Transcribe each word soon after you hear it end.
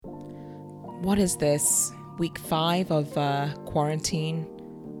What is this? Week 5 of quarantine,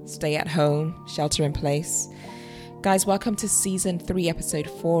 stay at home, shelter in place. Guys, welcome to Season 3, Episode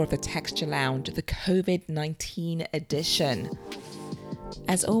 4 of the Texture Lounge, the COVID-19 edition.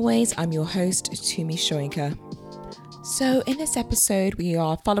 As always, I'm your host, Tumi Shoinka. So in this episode, we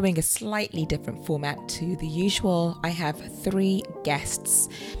are following a slightly different format to the usual. I have 3 guests.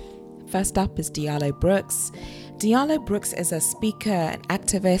 First up is Diallo Brooks. Diallo Brooks is a speaker, an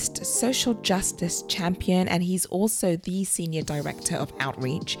activist, social justice champion, and he's also the Senior Director of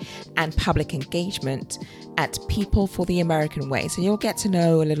Outreach and Public Engagement at People for the American Way. So you'll get to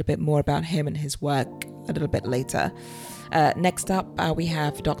know a little bit more about him and his work a little bit later. Next up, we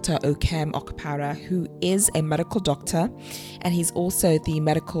have Dr. Okem Okpara, who is a medical doctor, and he's also the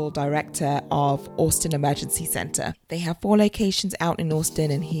medical director of Austin Emergency Center. They have 4 locations out in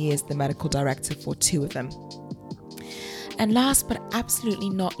Austin, and he is the medical director for 2 of them. And last but absolutely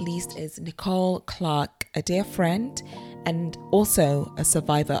not least is Nicole Clark, a dear friend and also a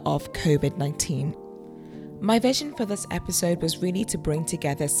survivor of COVID-19. My vision for this episode was really to bring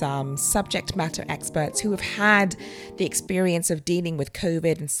together some subject matter experts who have had the experience of dealing with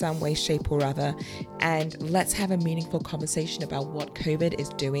COVID in some way, shape or other. And let's have a meaningful conversation about what COVID is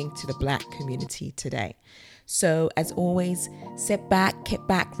doing to the Black community today. So as always, sit back, kick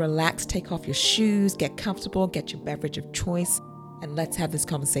back, relax, take off your shoes, get comfortable, get your beverage of choice, and let's have this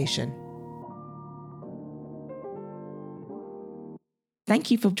conversation.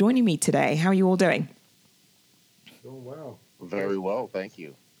 Thank you for joining me today. How are you all doing? Doing well. Very well, thank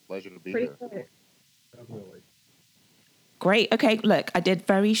you. Pleasure to be here. Good. Definitely. Great. Okay, look, I did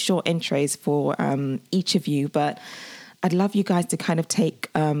very short intros for each of you, but I'd love you guys to kind of take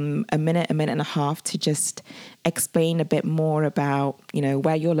a minute and a half to just explain a bit more about,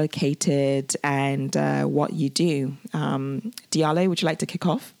 where you're located and what you do. Diallo, would you like to kick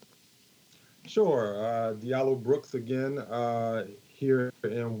off? Sure. Diallo Brooks again, here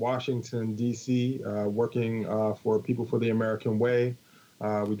in Washington, D.C., working for People for the American Way.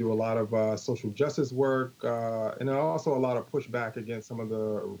 We do a lot of social justice work and also a lot of pushback against some of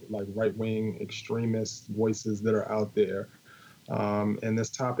the right-wing extremist voices that are out there. And this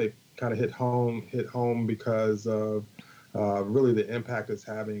topic kind of hit home because of really the impact it's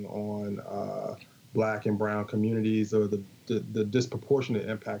having on Black and Brown communities, or the disproportionate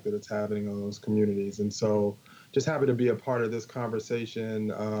impact that it's having on those communities. And so just happy to be a part of this conversation,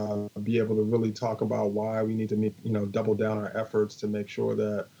 be able to really talk about why we need to double down our efforts to make sure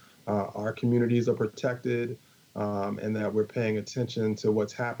that our communities are protected, and that we're paying attention to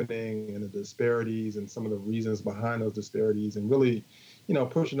what's happening and the disparities and some of the reasons behind those disparities, and really,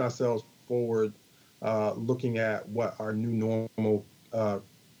 pushing ourselves forward, looking at what our new normal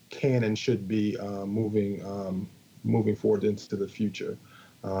can and should be moving forward into the future.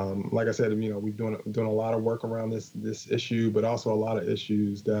 Like I said, we've doing a lot of work around this issue, but also a lot of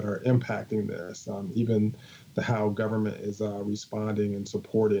issues that are impacting this. Even how government is responding and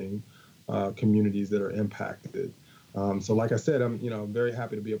supporting communities that are impacted. So, like I said, I'm very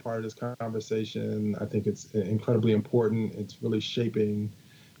happy to be a part of this conversation. I think it's incredibly important. It's really shaping,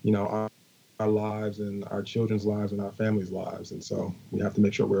 our lives and our children's lives and our families' lives, and so we have to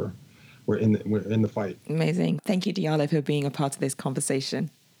make sure we're in the fight. Amazing. Thank you, Diallo, for being a part of this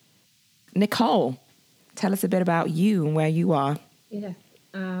conversation. Nicole, tell us a bit about you and where you are. Yes.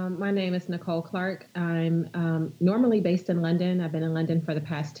 My name is Nicole Clark. I'm normally based in London. I've been in London for the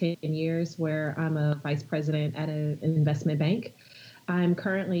past 10 years, where I'm a vice president at an investment bank. I'm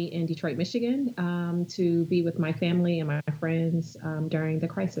currently in Detroit, Michigan, to be with my family and my friends during the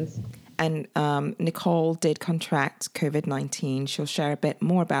crisis. And Nicole did contract COVID-19. She'll share a bit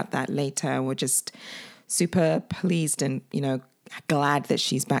more about that later. We're just super pleased and, glad that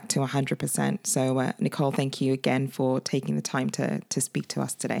she's back to 100%. So, Nicole, thank you again for taking the time to speak to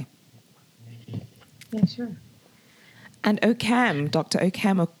us today. Yeah, sure. And Okem, Dr.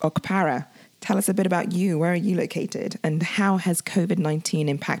 Okem Okpara, tell us a bit about you. Where are you located? And how has COVID-19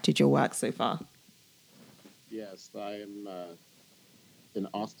 impacted your work so far? Yes, I am in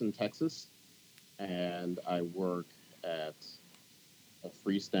Austin, Texas, and I work at a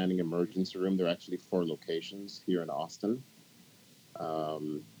freestanding emergency room. There are actually 4 locations here in Austin.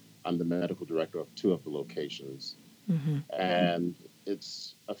 I'm the medical director of 2 of the locations. Mm-hmm. And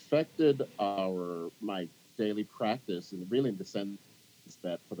it's affected my daily practice, and really in the sense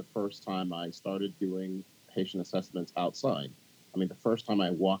that for the first time I started doing patient assessments outside. I mean, the first time I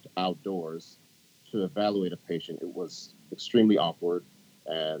walked outdoors to evaluate a patient, it was extremely awkward.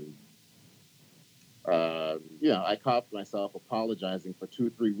 And, I caught myself apologizing for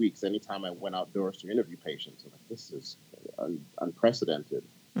 2-3 weeks anytime I went outdoors to interview patients. This is unprecedented.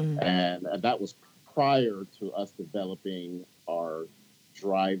 And that was prior to us developing our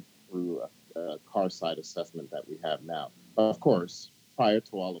drive-through car side assessment that we have now. Of course, prior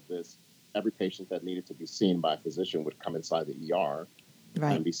to all of this, every patient that needed to be seen by a physician would come inside the ER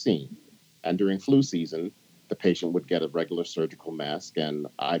and be seen. And during flu season, the patient would get a regular surgical mask and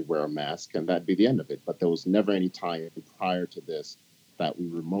I'd wear a mask and that'd be the end of it. But there was never any time prior to this that we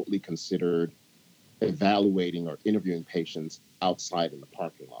remotely considered evaluating or interviewing patients outside in the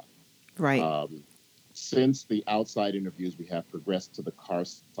parking lot. Since the outside interviews, we have progressed to the car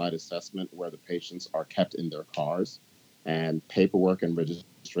side assessment where the patients are kept in their cars and paperwork and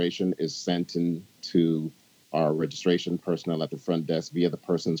registration is sent in to our registration personnel at the front desk via the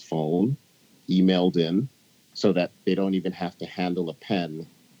person's phone, emailed in, so that they don't even have to handle a pen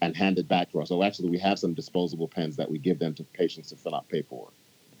and hand it back to us. So actually, we have some disposable pens that we give them to patients to fill out paperwork.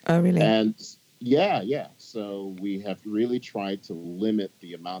 Oh, really? And yeah. So we have really tried to limit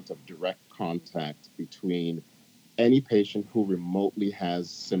the amount of direct contact between any patient who remotely has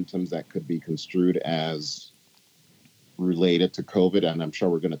symptoms that could be construed as related to COVID. And I'm sure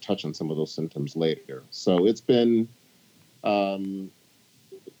we're going to touch on some of those symptoms later. So it's been real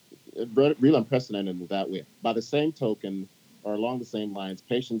unprecedented in that way. By the same token, or along the same lines,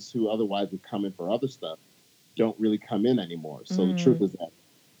 patients who otherwise would come in for other stuff don't really come in anymore. So the truth is that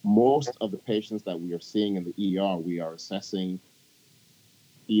most of the patients that we are seeing in the ER, we are assessing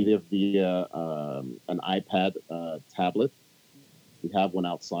either via an iPad tablet. We have one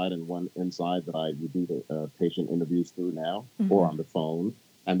outside and one inside that we do the patient interviews through now, or on the phone.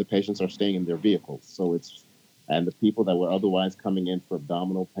 And the patients are staying in their vehicles. So and the people that were otherwise coming in for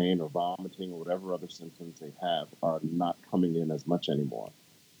abdominal pain or vomiting or whatever other symptoms they have are not coming in as much anymore.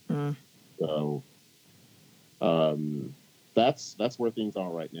 So that's where things are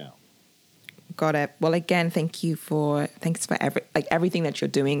right now. Got it. Well, again, thanks for everything that you're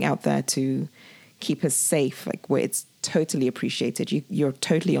doing out there to keep us safe. Where it's totally appreciated. You're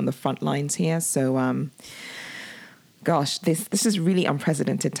totally on the front lines here. So, gosh, this is really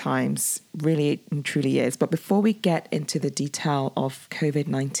unprecedented times. Really and truly is. But before we get into the detail of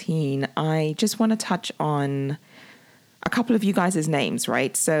COVID-19, I just want to touch on a couple of you guys' names,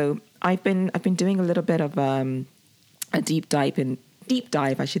 right? So I've been doing a little bit of a deep dive,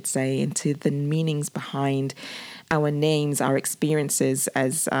 I should say, into the meanings behind our names, our experiences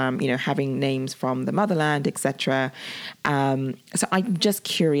as, having names from the motherland, etc. So I'm just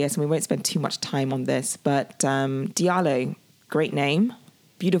curious, and we won't spend too much time on this, but Diallo, great name,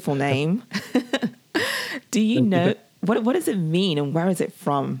 beautiful name. Do you know, what does it mean and where is it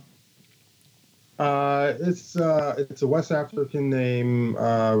from? It's a West African name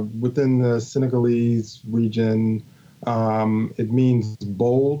within the Senegalese region. It means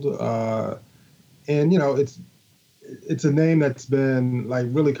bold, and it's a name that's been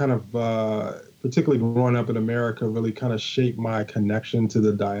really kind of, particularly growing up in America, really kind of shaped my connection to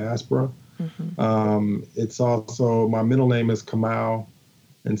the diaspora. It's also, my middle name is Kamau,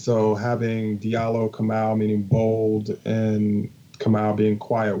 and so having Diallo Kamau meaning bold and Kamau being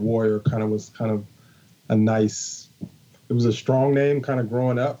quiet warrior was a nice. It was a strong name kind of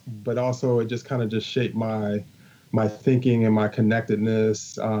growing up, but also it just shaped my thinking and my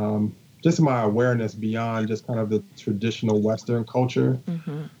connectedness, just my awareness beyond just kind of the traditional Western culture.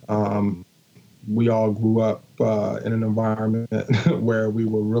 We all grew up in an environment where we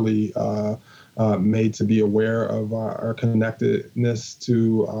were really made to be aware of our connectedness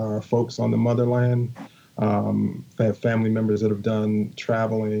to our folks on the motherland. I have family members that have done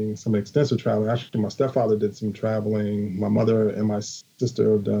traveling, some extensive traveling. Actually, my stepfather did some traveling. My mother and my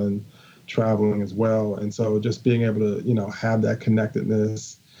sister have done traveling as well. And so just being able to, have that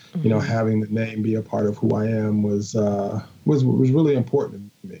connectedness, having the name be a part of who I am was really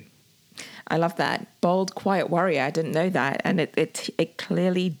important to me. I love that. Bold, quiet warrior. I didn't know that. And it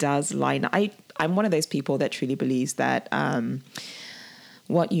clearly does line. I'm one of those people that truly believes that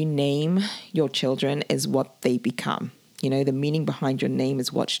what you name your children is what they become. The meaning behind your name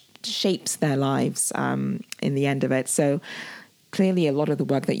is what shapes their lives in the end of it. So clearly a lot of the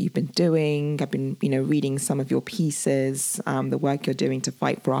work that you've been doing, I've been, reading some of your pieces, the work you're doing to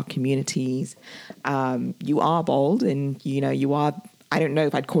fight for our communities. You are bold and, you are, I don't know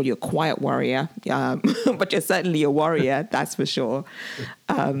if I'd call you a quiet warrior, but you're certainly a warrior, that's for sure.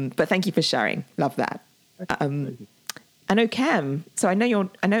 But thank you for sharing. Love that. And Okem, so I know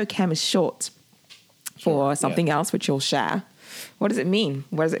Okem is short for something else, which you'll share. What does it mean?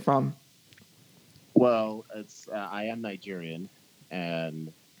 Where is it from? Well, I am Nigerian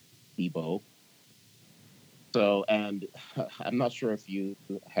and Igbo. So, and I'm not sure if you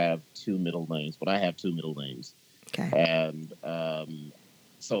have two middle names, but I have two middle names. Okay. And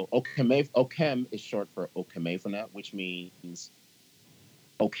So Okem is short for Okemefuna, which means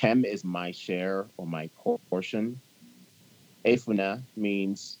Okem is my share or my portion. Efuna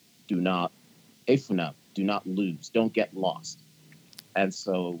means do not Efuna, do not lose, don't get lost. And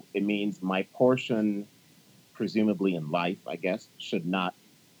so it means my portion, presumably in life, I guess, should not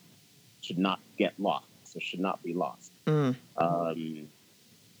get lost. So should not be lost. Um,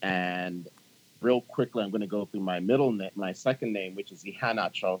 and real quickly, I'm going to go through my my second name, which is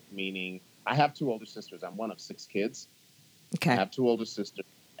Ihanacho, meaning I have two older sisters. I'm one of 6 kids. Okay. I have 2 older sisters,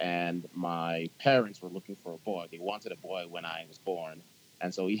 and my parents were looking for a boy. They wanted a boy when I was born.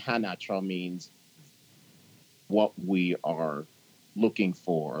 And so Ihanacho means what we are looking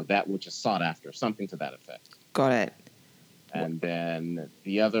for, that which is sought after, something to that effect. Got it. And then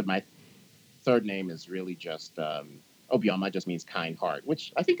my third name is really just Obioma, just means kind heart,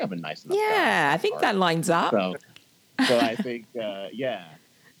 which I think I'm a nice enough guy. Yeah, I think that lines up. So I think yeah,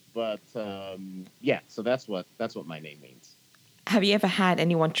 but so that's what my name means. Have you ever had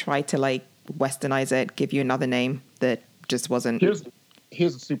anyone try to like westernize it, give you another name that just wasn't?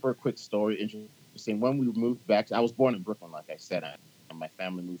 Here's a super quick story. Interesting. When we moved back, I was born in Brooklyn, like I said, and my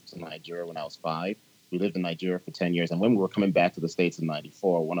family moved to Nigeria when I was 5. We lived in Nigeria for 10 years, and when we were coming back to the States in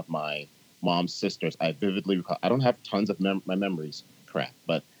 '94, one of my mom's sisters, I vividly recall, I don't have tons of my memories,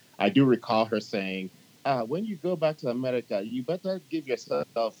 but I do recall her saying, when you go back to America, you better give yourself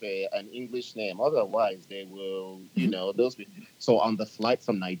an English name. Otherwise, they will, those people. So on the flight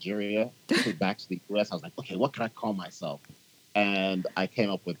from Nigeria back to the US, I was like, okay, what can I call myself? And I came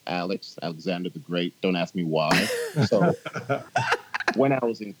up with Alexander the Great. Don't ask me why. So when I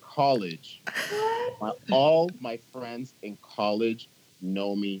was in college, all my friends in college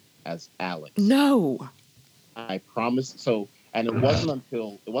know me as Alex. No. I promise. So, and it wasn't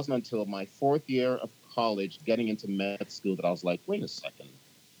until my 4th year of college, getting into med school, that I was like, wait a second.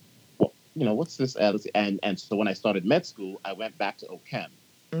 Well, what's this Alex? And so when I started med school, I went back to Okem.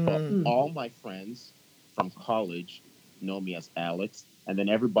 But all my friends from college know me as Alex. And then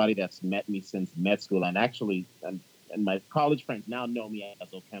everybody that's met me since med school, and actually, and my college friends now know me as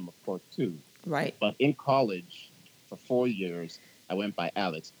Okem, of course, too. Right. But in college, for 4 years, I went by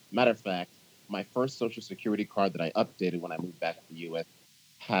Alex. Matter of fact, my first Social Security card that I updated when I moved back to the U.S.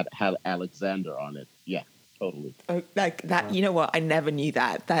 had Alexander on it. Yeah, totally. Oh, like that. You know what? I never knew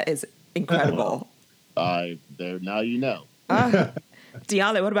that. That is incredible. There now you know.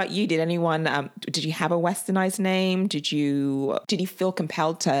 Diallo, what about you? Did anyone? Did you have a westernized name? Did you feel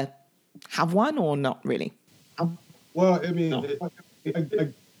compelled to have one, or not really? Well, I mean,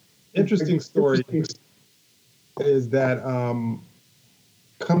 interesting story is that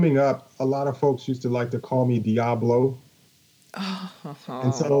coming up, a lot of folks used to like to call me Diablo.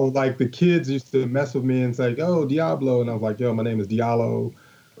 And so, like, the kids used to mess with me and say, "Oh, Diablo," and I was like, "Yo, my name is Diallo."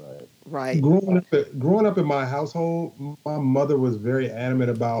 Right. Growing up in my household, my mother was very adamant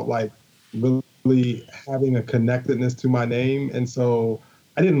about like really having a connectedness to my name, and so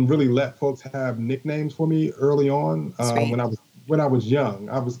I didn't really let folks have nicknames for me early on when I was young.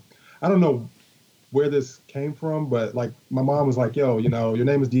 I don't know where this came from, but like my mom was like, "Yo, your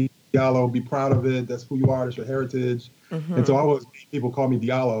name is Diallo. Be proud of it. That's who you are. That's your heritage." And so I always people call me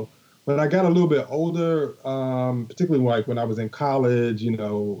Diallo. When I got a little bit older, particularly like when I was in college,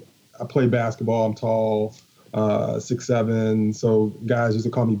 I played basketball. I'm tall, 6'7". So guys used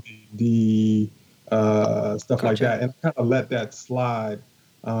to call me Big D, stuff like that. And I kind of let that slide.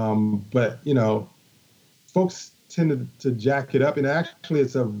 But folks tended to jack it up, and actually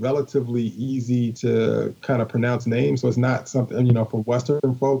it's a relatively easy to kind of pronounce name. So it's not something, for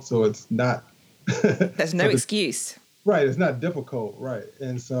Western folks. So it's not. There's no excuse. Right. It's not difficult. Right.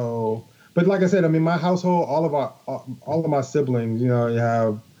 And so, but like I said, I mean, my household, all of my siblings, you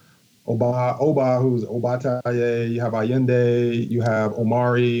have Oba, who's Obataye, you have Allende, you have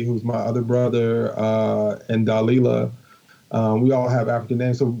Omari, who's my other brother, and Dalila. We all have African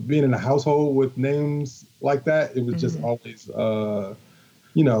names. So being in a household with names like that, it was just always,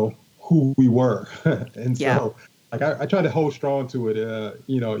 who we were. And so like I try to hold strong to it,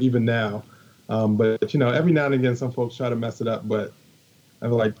 even now. But every now and again, some folks try to mess it up, but I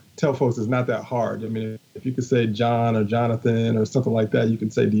like tell folks it's not that hard. I mean, if you could say John or Jonathan or something like that, you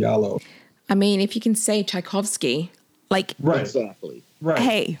can say Diallo. I mean, if you can say Tchaikovsky, like right, exactly, right.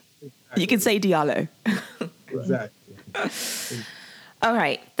 Hey, exactly. You can say Diallo. Exactly. All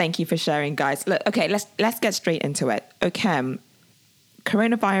right, thank you for sharing, guys. Look, okay, let's get straight into it. Okem,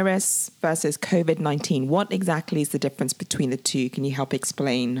 coronavirus versus COVID-19. What exactly is the difference between the two? Can you help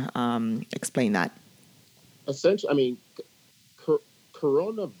explain that? Essentially, I mean,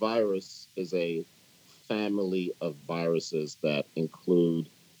 coronavirus is a family of viruses that include,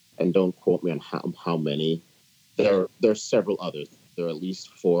 and don't quote me on how many, there's several others. There are at least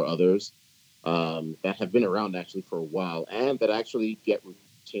four others that have been around actually for a while and that actually get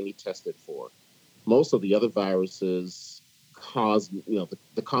routinely tested for. Most of the other viruses cause,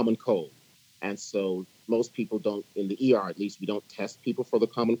 the common cold. And so most people don't, in the ER at least, we don't test people for the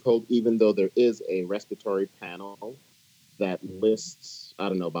common cold, even though there is a respiratory panel that lists, I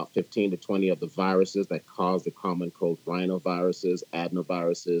don't know, about 15 to 20 of the viruses that cause the common cold: rhinoviruses,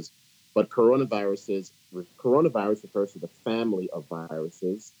 adenoviruses. But coronavirus refers to the family of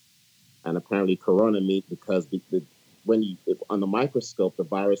viruses. And apparently corona meat because on the microscope, the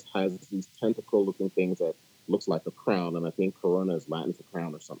virus has these tentacle looking things that looks like a crown. And I think corona is Latin for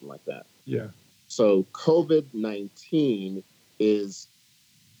crown or something like that. Yeah. So COVID-19 is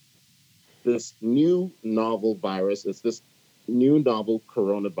this new novel virus. It's this new novel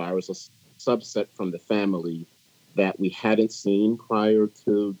coronavirus, a subset from the family that we hadn't seen prior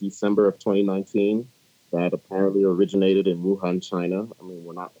to December of 2019, that apparently originated in Wuhan, China. I mean,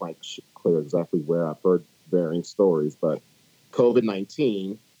 we're not quite clear exactly where. I've heard varying stories, but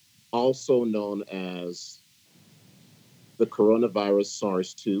COVID-19, also known as the coronavirus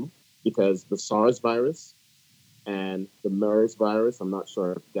SARS-2, because the SARS virus and the MERS virus, I'm not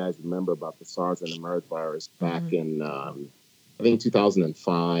sure if you guys remember about the SARS and the MERS virus back in, I think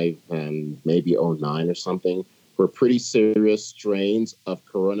 2005 and maybe '09 or something, were pretty serious strains of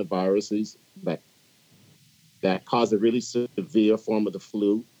coronaviruses that caused a really severe form of the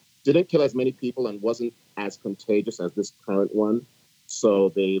flu. Didn't kill as many people and wasn't as contagious as this current one. So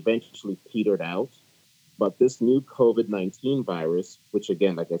they eventually petered out. But this new COVID-19 virus, which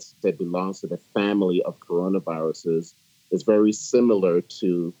again, like I said, belongs to the family of coronaviruses, is very similar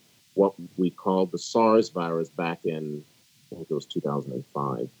to what we called the SARS virus back in, I think it was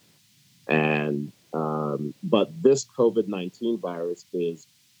 2005. And but this COVID-19 virus is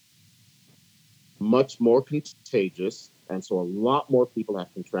much more contagious, and so a lot more people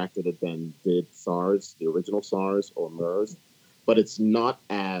have contracted it than did SARS, the original SARS or MERS, but it's not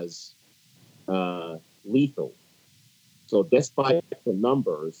as lethal. So despite the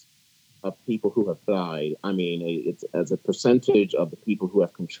numbers of people who have died, I mean, it's as a percentage of the people who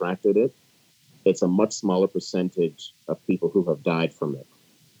have contracted it, it's a much smaller percentage of people who have died from it.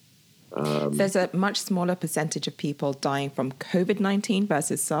 There's a much smaller percentage of people dying from COVID-19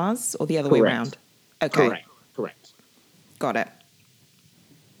 versus SARS, or the other way Correct. around? Okay. Correct. Got it.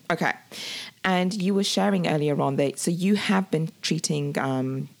 Okay. And you were sharing earlier on that, so you have been treating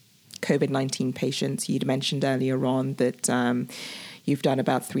COVID-19 patients. You'd mentioned earlier on that you've done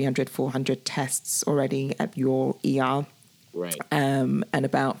about 300, 400 tests already at your ER. Right. And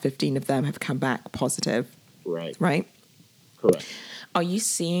about 15 of them have come back positive. Right. Right? Correct. Are you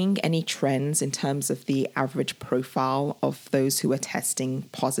seeing any trends in terms of the average profile of those who are testing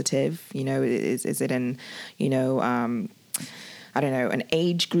positive? You know, is it an, I don't know, an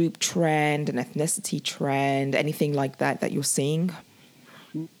age group trend, an ethnicity trend, anything like that you're seeing?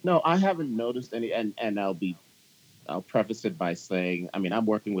 No, I haven't noticed any, and I'll preface it by saying, I mean, I'm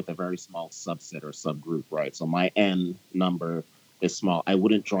working with a very small subset or subgroup, right? So my N number is small. I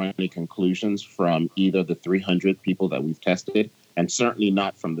wouldn't draw any conclusions from either the 300 people that we've tested, and certainly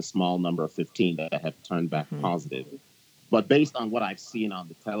not from the small number of 15 that have turned back positive. But based on what I've seen on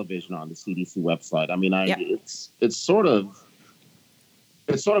the television, on the CDC website, I mean, it's sort of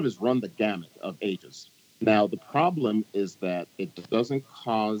has run the gamut of ages. Now, the problem is that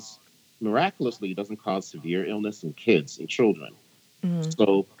miraculously, it doesn't cause severe illness in kids and children.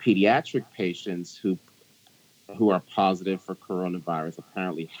 So pediatric patients who are positive for coronavirus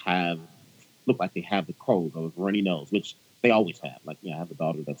apparently look like they have the cold or runny nose, which they always have. Like, I have a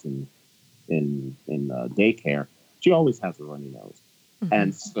daughter that's in daycare. She always has a runny nose.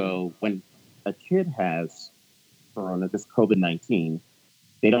 And so when a kid has this COVID-19,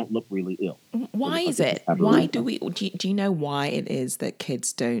 they don't look really ill. Why is it? Why do you know why it is that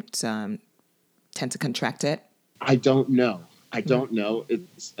kids don't tend to contract it? I don't know.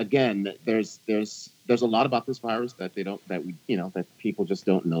 It's, again, there's a lot about this virus that that people just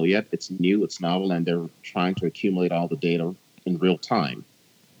don't know yet. It's new, it's novel, and they're trying to accumulate all the data in real time.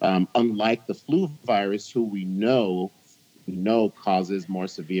 Unlike the flu virus, who we know causes more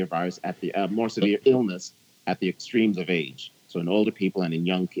severe illness at the extremes of age. So in older people and in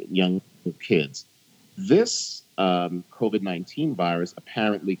young kids. This COVID-19 virus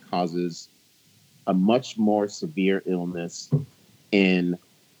apparently causes a much more severe illness in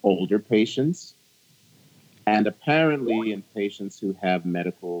older patients, and apparently in patients who have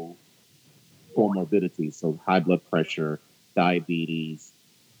medical comorbidities, so high blood pressure, diabetes,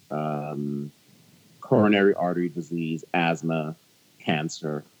 coronary artery disease, asthma,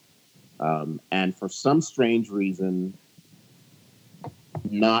 cancer, and for some strange reason,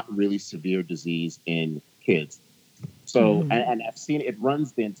 not really severe disease in kids. So, and I've seen it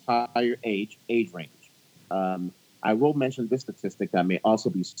runs the entire age range. I will mention this statistic that may also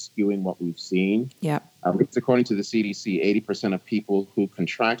be skewing what we've seen. Yep. According to the CDC, 80% of people who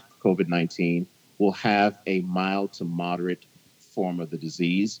contract COVID-19 will have a mild to moderate form of the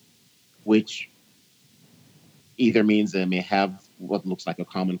disease, which either means they may have what looks like a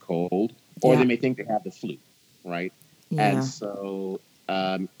common cold, or they may think they have the flu, right? Yeah. And so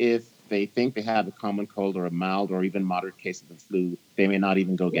if they think they have a common cold or a mild or even moderate case of the flu, they may not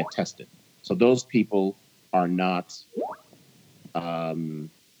even go get tested. So those people are not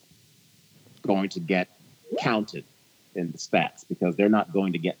going to get counted in the stats because they're not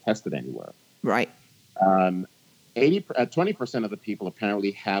going to get tested anywhere. Right. 20% of the people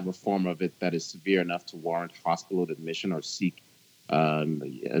apparently have a form of it that is severe enough to warrant hospital admission or seek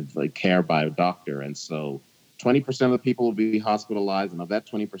care by a doctor. And so 20% of the people will be hospitalized, and of that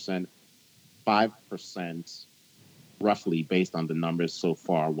 20%, 5%, roughly based on the numbers so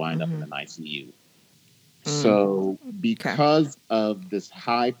far, wind up in an ICU. So because of this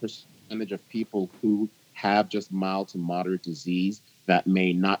high percentage of people who have just mild to moderate disease that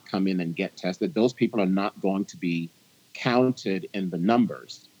may not come in and get tested, those people are not going to be counted in the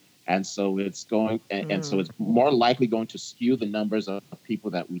numbers. And so it's going, and so it's more likely going to skew the numbers of people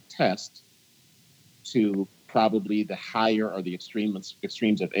that we test to probably the higher or the extremes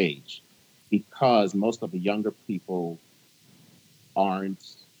of age, because most of the younger people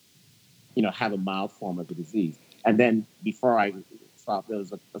aren't, have a mild form of the disease. And then before I stop, there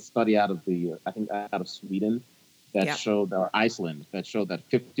was a study out of out of Sweden that showed, or Iceland, that showed that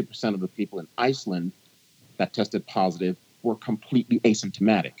 50% of the people in Iceland that tested positive were completely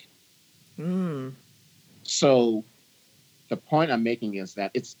asymptomatic. So the point I'm making is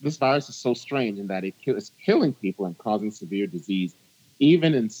that this virus is so strange in that it's killing people and causing severe disease,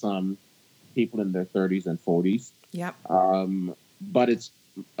 even in some people in their 30s and 40s. Yep. But it's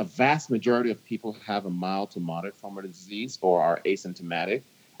a vast majority of people have a mild to moderate form of the disease or are asymptomatic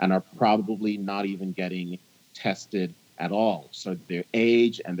and are probably not even getting tested at all. So their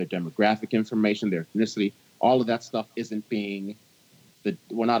age and their demographic information, their ethnicity, all of that stuff isn't being,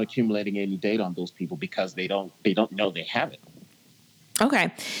 we're not accumulating any data on those people because they don't know they have it.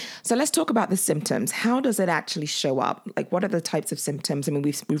 Okay. So let's talk about the symptoms. How does it actually show up? Like, what are the types of symptoms? I mean,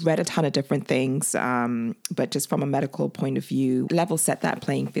 we've read a ton of different things, but just from a medical point of view, level set that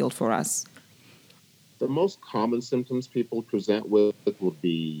playing field for us. The most common symptoms people present with would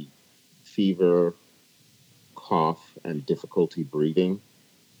be fever, cough, and difficulty breathing.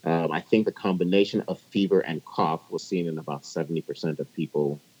 I think the combination of fever and cough was seen in about 70% of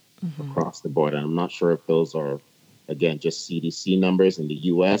people across the board. And I'm not sure if those are, again, just CDC numbers in the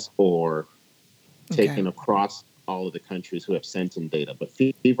US or taken across all of the countries who have sent in data. But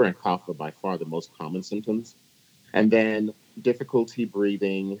fever and cough are by far the most common symptoms. And then difficulty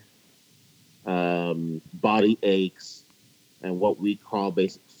breathing, body aches, and what we call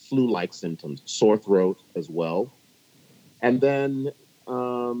basic flu-like symptoms, sore throat as well. And then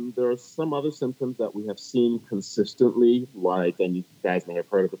there are some other symptoms that we have seen consistently, like, and you guys may have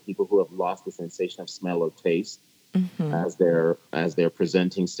heard of the people who have lost the sensation of smell or taste as their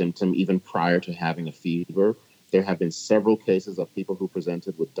presenting symptom, even prior to having a fever. There have been several cases of people who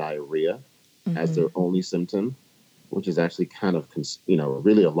presented with diarrhea as their only symptom, which is actually kind of,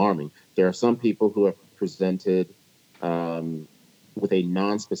 really alarming. There are some people who have presented with a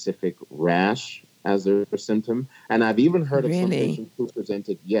non-specific rash as their symptom. And I've even heard of some patients who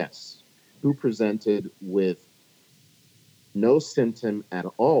presented with no symptom at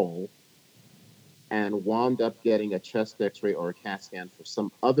all and wound up getting a chest x-ray or a CAT scan for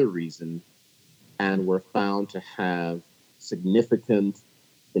some other reason and were found to have significant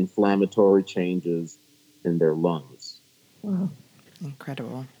inflammatory changes in their lungs. Wow.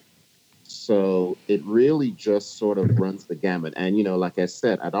 Incredible. So it really just sort of runs the gamut. And, like I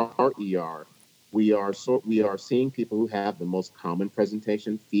said, at our ER, we are seeing people who have the most common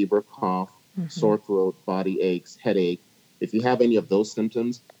presentation: fever, cough, sore throat, body aches, headache. If you have any of those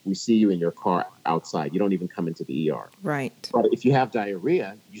symptoms, we see you in your car outside. You don't even come into the ER. Right. But if you have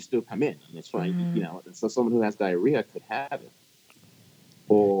diarrhea, you still come in. And it's right, And so someone who has diarrhea could have it.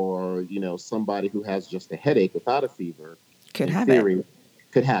 Or, somebody who has just a headache without a fewer could have it.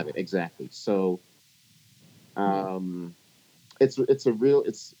 Could have it, exactly. So there's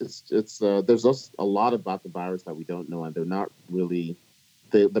also a lot about the virus that we don't know, and they're not really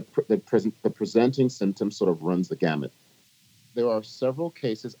the presenting symptoms sort of runs the gamut. there are several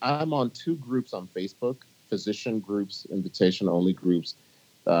cases. I'm on two groups on Facebook, physician groups, invitation only groups,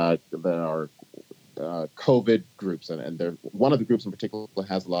 that are COVID groups, and one of the groups in particular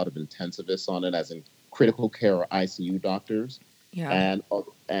has a lot of intensivists on it, as in critical care or ICU doctors, and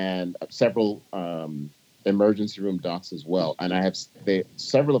several emergency room docs as well. And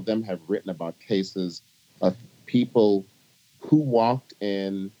several of them have written about cases of people who walked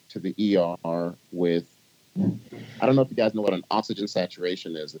in to the ER with, I don't know if you guys know what an oxygen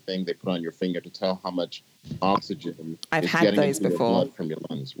saturation is, the thing they put on your finger to tell how much oxygen is getting into your blood from your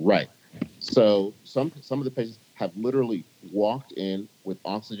lungs. Right. So some of the patients have literally walked in with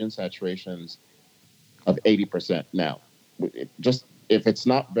oxygen saturations of 80%. Now, just if it's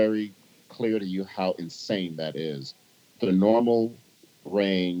not very clear to you how insane that is, the normal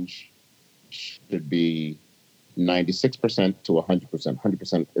range should be 96% to 100%.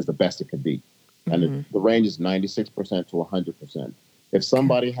 100% is the best it could be. And the range is 96% to 100%. If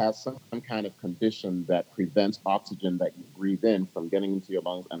somebody has some kind of condition that prevents oxygen that you breathe in from getting into your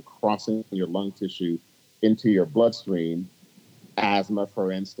lungs and crossing your lung tissue into your bloodstream, asthma,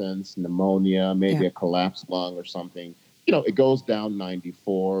 for instance, pneumonia, maybe a collapsed lung or something, it goes down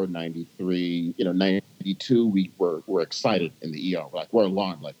 94, 93, 92. We're excited in the ER. We're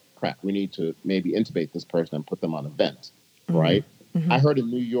alarmed, like, crap, we need to maybe intubate this person and put them on a vent, right? I heard in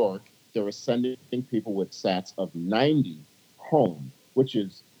New York, they were sending people with SATs of 90 home, which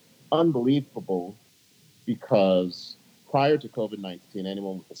is unbelievable because prior to COVID-19,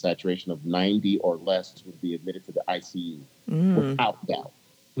 anyone with a saturation of 90 or less would be admitted to the ICU without doubt.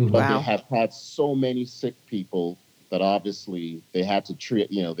 But they have had so many sick people that obviously they had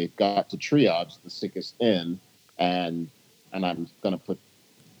to they've got to triage the sickest in, and I'm going to put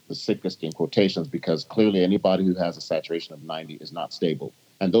the sickest in quotations because clearly anybody who has a saturation of 90 is not stable.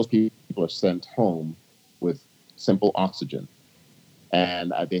 And those people are sent home with simple oxygen.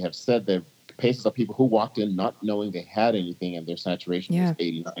 And they have said that cases of people who walked in not knowing they had anything and their saturation was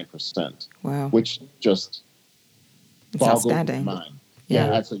 89%. Wow. Which just boggles my mind.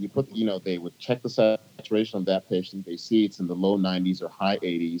 Yeah. And so you put, they would check the saturation of that patient. They see it's in the low 90s or high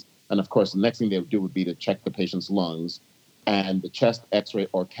 80s. And of course, the next thing they would do would be to check the patient's lungs. And the chest x-ray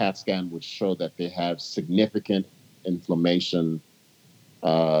or CAT scan would show that they have significant inflammation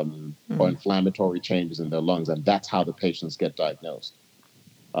or inflammatory changes in their lungs. And that's how the patients get diagnosed.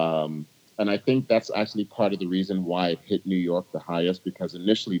 And I think that's actually part of the reason why it hit New York the highest, because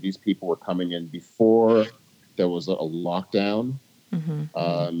initially these people were coming in before there was a lockdown.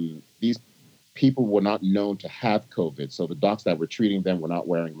 These people were not known to have COVID. So the docs that were treating them were not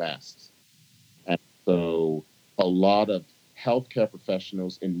wearing masks. And so a lot of healthcare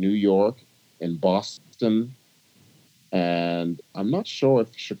professionals in New York, in Boston, and I'm not sure if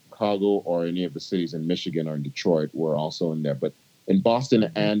Chicago or any of the cities in Michigan or in Detroit were also in there, but in Boston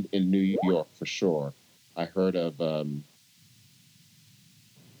and in New York for sure, I heard of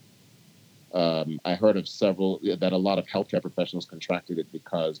several that a lot of healthcare professionals contracted it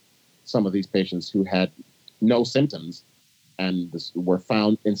because some of these patients who had no symptoms and were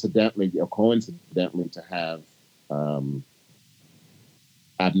found incidentally or coincidentally to have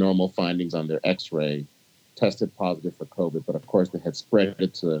abnormal findings on their X-ray, tested positive for COVID, but of course they had spread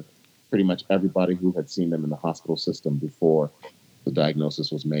it to pretty much everybody who had seen them in the hospital system before the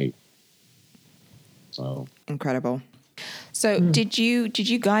diagnosis was made. So incredible. So did you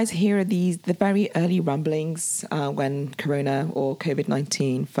guys hear the very early rumblings when Corona or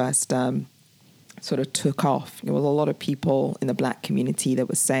COVID-19 first sort of took off? There was a lot of people in the Black community that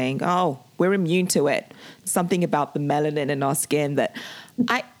were saying, "Oh, we're immune to it. Something about the melanin in our skin that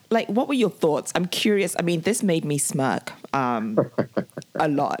what were your thoughts? I'm curious. I mean, this made me smirk a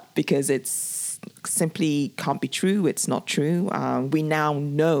lot because it's simply can't be true. It's not true. We now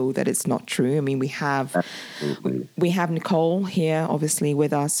know that it's not true. I mean, we have Nicole here, obviously,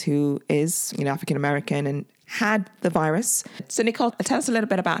 with us, who is African American and had the virus. So, Nicole, tell us a little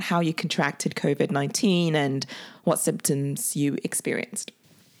bit about how you contracted COVID-19 and what symptoms you experienced.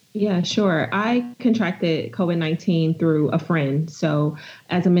 Yeah, sure. I contracted COVID-19 through a friend. So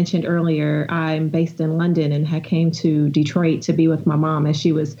as I mentioned earlier, I'm based in London and had came to Detroit to be with my mom as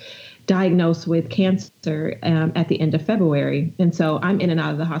she was diagnosed with cancer at the end of February. And so I'm in and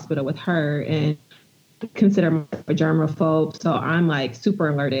out of the hospital with her and consider myself a germaphobe. So I'm like super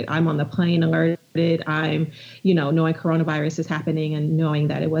alerted. I'm on the plane alerted. I'm, knowing coronavirus is happening and knowing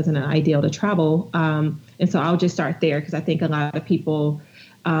that it wasn't ideal to travel. And so I'll just start there because I think a lot of people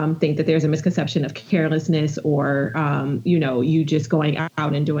think that there's a misconception of carelessness or, you just going out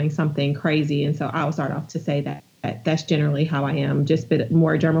and doing something crazy. And so I'll start off to say that that's generally how I am, just a bit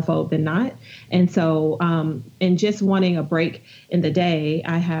more germaphobe than not. And so, and just wanting a break in the day,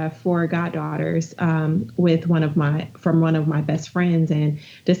 I have 4 goddaughters with one of my best friends, and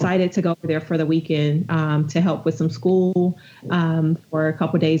decided to go over there for the weekend to help with some school for a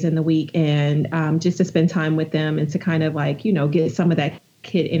couple days in the week, and just to spend time with them and to kind of like, get some of that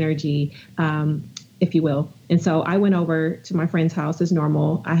kid energy, if you will. And so I went over to my friend's house as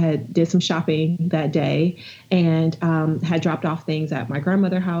normal. I did some shopping that day, and had dropped off things at my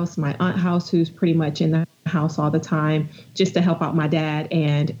grandmother's house, my aunt's house, who's pretty much in the house all the time, just to help out my dad,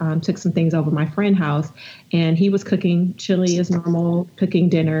 and took some things over my friend's house. And he was cooking chili as normal, cooking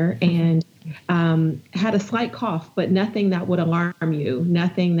dinner, and had a slight cough, but nothing that would alarm you,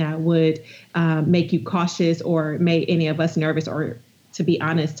 nothing that would make you cautious or make any of us nervous, or, to be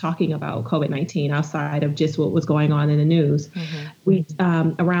honest, talking about COVID-19 outside of just what was going on in the news. Mm-hmm. We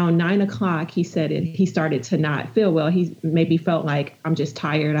around 9:00, he said he started to not feel well. He maybe felt like, I'm just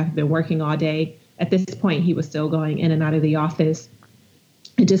tired. I've been working all day. At this point, he was still going in and out of the office.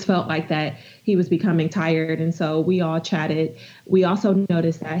 It just felt like that he was becoming tired. And so we all chatted. We also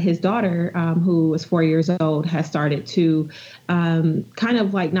noticed that his daughter, who was 4 years old, has started to kind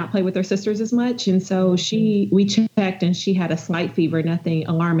of like not play with her sisters as much. And so we checked, and she had a slight fever, nothing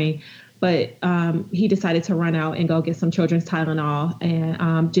alarming. But he decided to run out and go get some children's Tylenol,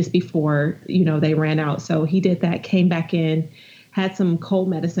 and just before, they ran out. So he did that, came back in, had some cold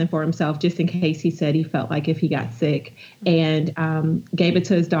medicine for himself, just in case he said he felt like if he got sick, and gave it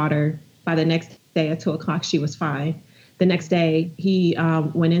to his daughter. By the next day at 2:00, she was fine. The next day, he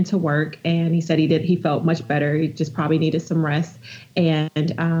went into work, and he said he felt much better. He just probably needed some rest, and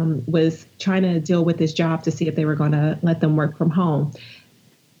was trying to deal with his job to see if they were going to let them work from home.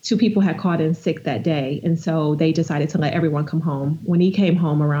 2 people had called in sick that day, and so they decided to let everyone come home. When he came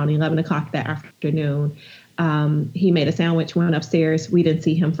home around 11:00 that afternoon, he made a sandwich, went upstairs. We didn't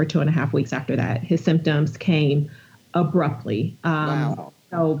see him for 2.5 weeks after that. His symptoms came abruptly. Wow.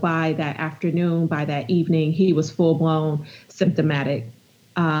 So by that afternoon, by that evening, he was full blown symptomatic.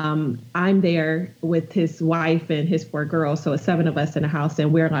 I'm there with his wife and his 4 girls. So it's 7 of us in the house,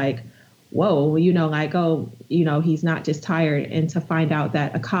 and we're like, whoa, he's not just tired. And to find out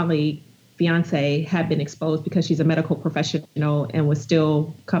that a colleague, fiance, had been exposed because she's a medical professional and was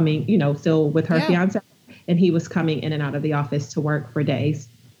still coming, still with her fiance. And he was coming in and out of the office to work for days.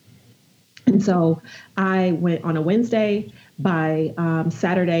 And so I went on a Wednesday. By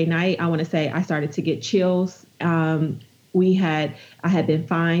Saturday night, I want to say I started to get chills. I had been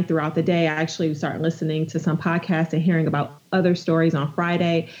fine throughout the day. I actually started listening to some podcasts and hearing about other stories on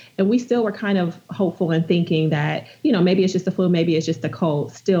Friday. And we still were kind of hopeful and thinking that, maybe it's just the flu, maybe it's just the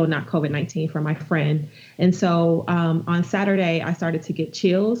cold, still not COVID-19 for my friend. And so on Saturday, I started to get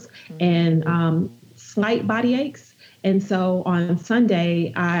chills and slight body aches. And so on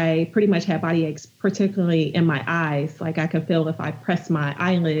Sunday, I pretty much had body aches, particularly in my eyes. Like I could feel if I press my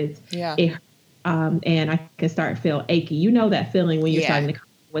eyelids, and I could start to feel achy. That feeling when you're starting to come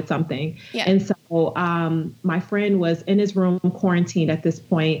with something. Yeah. And so my friend was in his room quarantined at this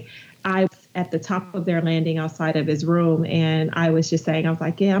point. I was at the top of their landing outside of his room, and I was just saying, I was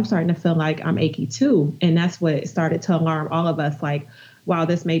like, yeah, I'm starting to feel like I'm achy too. And that's what started to alarm all of us, like, wow,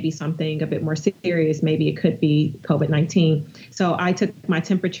 this may be something a bit more serious. Maybe it could be COVID-19. So I took my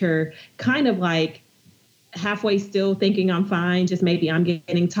temperature kind of like halfway still thinking I'm fine, just maybe I'm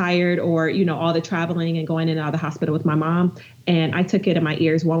getting tired or, all the traveling and going in and out of the hospital with my mom. And I took it in my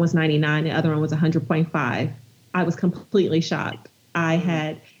ears. One was 99, the other one was 100.5. I was completely shocked. I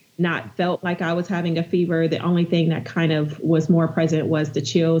had not felt like I was having a fever. The only thing that kind of was more present was the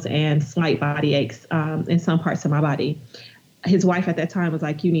chills and slight body aches in some parts of my body. His wife at that time was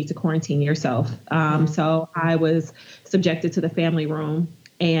like, you need to quarantine yourself. So I was subjected to the family room,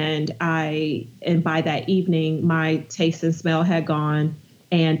 and by that evening, my taste and smell had gone.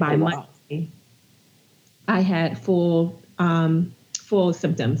 And by Monday, I had full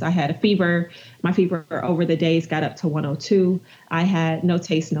symptoms. I had a fever. My fever over the days got up to 102. I had no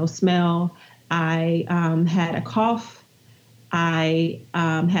taste, no smell. I had a cough. I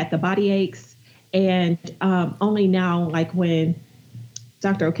had the body aches. And only now, like when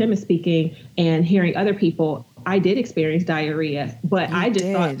Dr. Okem is speaking and hearing other people, I did experience diarrhea, but I just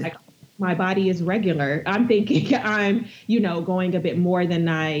thought like my body is regular. I'm thinking I'm, going a bit more than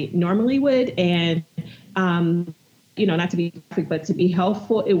I normally would. And, not to be graphic, but to be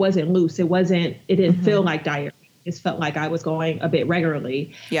helpful, it wasn't loose. It didn't feel like diarrhea. It felt like I was going a bit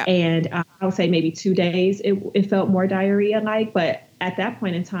regularly. Yeah. And I would say maybe 2 days, it felt more diarrhea-like. But at that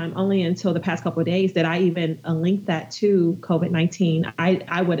point in time, only until the past couple of days did I even link that to COVID-19.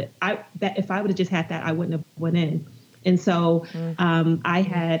 That if I would have just had that, I wouldn't have went in. And so I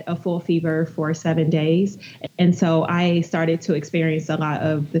had a full fever for 7 days. And so I started to experience a lot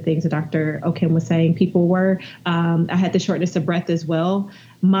of the things that Dr. Okem was saying people were. I had the shortness of breath as well.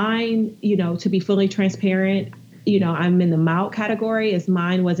 Mine, to be fully transparent, I'm in the mild category, as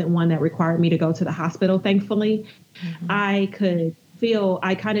mine wasn't one that required me to go to the hospital, thankfully. I kind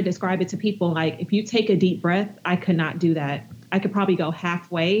of describe it to people like, if you take a deep breath, I could not do that. I could probably go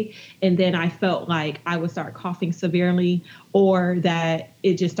halfway, and then I felt like I would start coughing severely, or that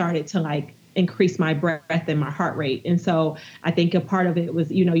it just started to like increase my breath and my heart rate. And so I think a part of it was,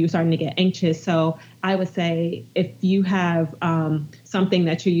 you're starting to get anxious. So I would say if you have something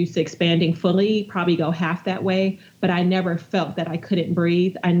that you're used to expanding fully, probably go half that way. But I never felt that I couldn't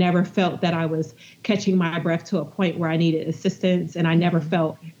breathe. I never felt that I was catching my breath to a point where I needed assistance. And I never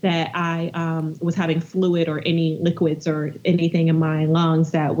felt that I was having fluid or any liquids or anything in my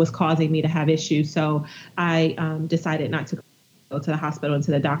lungs that was causing me to have issues. So I decided not to go to the hospital and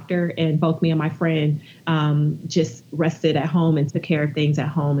to the doctor, and both me and my friend just rested at home and took care of things at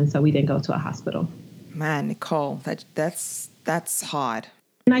home, and so we didn't go to a hospital. Man, Nicole, that's hard.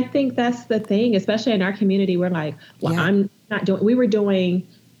 And I think that's the thing, especially in our community. We're like, well, I'm not doing. We were doing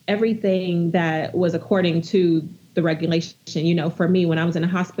everything that was according to the regulation. For me, when I was in a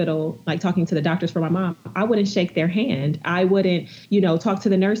hospital, like talking to the doctors for my mom, I wouldn't shake their hand. I wouldn't, talk to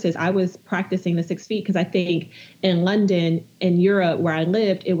the nurses. I was practicing the 6 feet because I think in London, in Europe, where I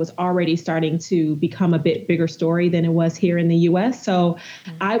lived, it was already starting to become a bit bigger story than it was here in the US. So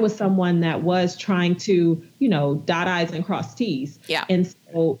I was someone that was trying to, dot I's and cross T's. Yeah. And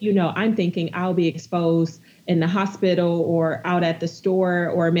so, I'm thinking I'll be exposed in the hospital or out at the store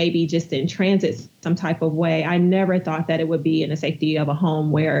or maybe just in transit some type of way. I never thought that it would be in the safety of a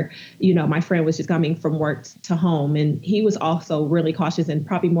home where, my friend was just coming from work to home. And he was also really cautious and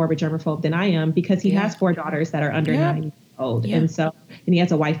probably more of a germaphobe than I am because he has 4 daughters that are under 9 years old. Yeah. And he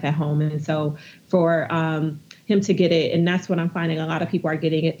has a wife at home. And so for him to get it, and that's what I'm finding, a lot of people are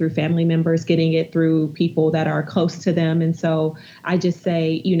getting it through family members, getting it through people that are close to them. And so I just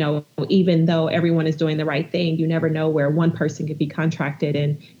say, even though everyone is doing the right thing, you never know where one person could be contracted.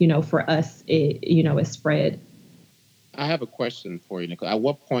 And, for us, it spread. I have a question for you, Nicole. At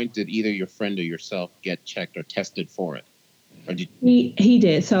what point did either your friend or yourself get checked or tested for it? Or did He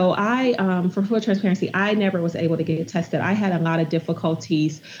did. So I, for full transparency, I never was able to get tested. I had a lot of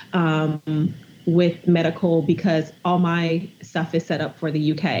difficulties with medical because all my stuff is set up for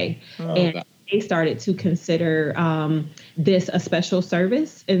the UK. And they started to consider this a special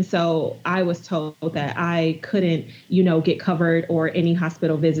service. And so I was told that I couldn't, get covered or any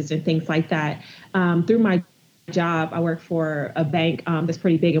hospital visits and things like that. Through my job, I work for a bank that's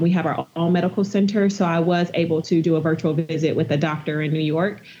pretty big, and we have our own medical center. So I was able to do a virtual visit with a doctor in New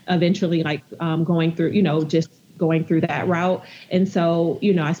York, eventually going through that route. And so,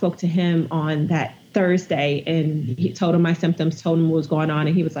 I spoke to him on that Thursday and he told him my symptoms, told him what was going on.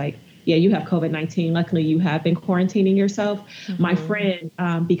 And he was like, yeah, you have COVID-19. Luckily, you have been quarantining yourself. Mm-hmm. My friend,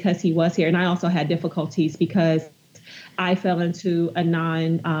 because he was here, and I also had difficulties because I fell into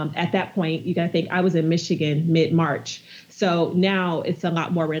at that point, you got to think I was in Michigan mid-March. So now it's a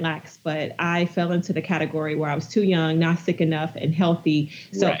lot more relaxed, but I fell into the category where I was too young, not sick enough and healthy.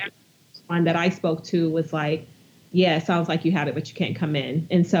 So everyone that I spoke to was like, yeah, it sounds like you have it, but you can't come in.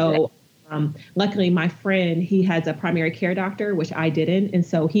 And so luckily, my friend, he has a primary care doctor, which I didn't. And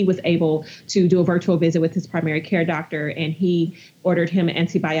so he was able to do a virtual visit with his primary care doctor, and he ordered him an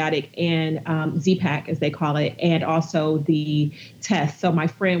antibiotic and Z-Pak, as they call it, and also the test. So my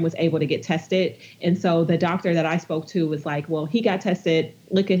friend was able to get tested. And so the doctor that I spoke to was like, well, he got tested,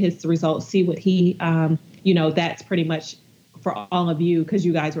 look at his results, see what he, that's pretty much for all of you because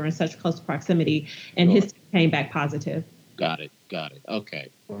you guys were in such close proximity, and his came back positive. Got it. Okay.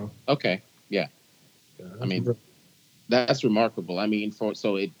 Okay. Yeah. I mean, that's remarkable. I mean,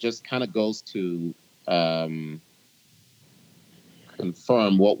 so it just kind of goes to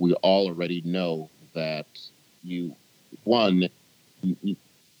confirm what we all already know, that you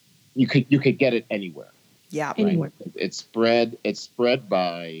could get it anywhere. Yeah. Right? Anywhere. It's spread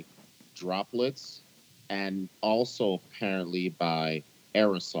by droplets and also apparently by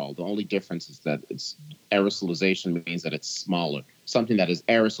aerosol. The only difference is that it's aerosolization means that it's smaller. Something that is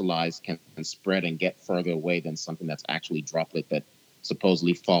aerosolized can spread and get further away than something that's actually droplet that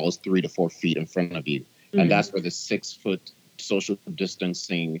supposedly falls 3 to 4 feet in front of you. Mm-hmm. And that's where the 6 foot social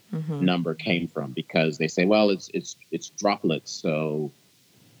distancing number came from, because they say, well, it's droplets. So,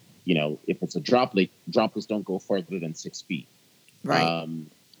 if it's a droplet, droplets don't go further than 6 feet. Right.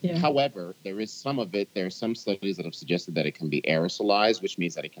 However, there is some of it. There are some studies that have suggested that it can be aerosolized, which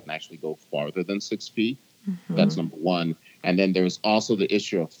means that it can actually go farther than 6 feet. That's number one. And then there's also the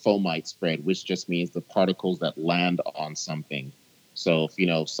issue of fomite spread, which just means the particles that land on something. So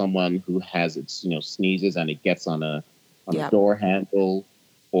if, someone who has it, sneezes and it gets on a door handle,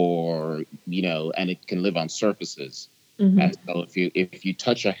 or, and it can live on surfaces. And so if you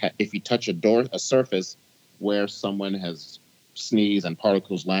touch a surface where someone has sneezed and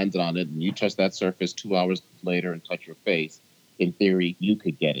particles landed on it, and you touch that surface 2 hours later and touch your face, in theory, you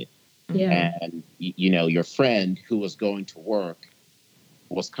could get it. Yeah. And, your friend who was going to work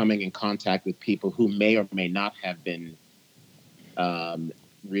was coming in contact with people who may or may not have been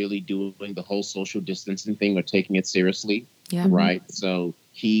really doing the whole social distancing thing or taking it seriously. Yeah. Right. So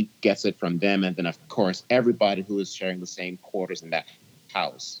he gets it from them. And then, of course, everybody who is sharing the same quarters in that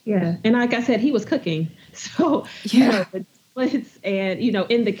house. Yeah. And like I said, he was cooking. So, the droplets and,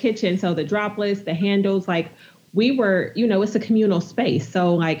 in the kitchen. So the droplets, the handles, like we were, it's a communal space.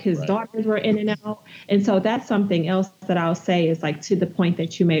 So like his daughters were in and out. And so that's something else that I'll say is like to the point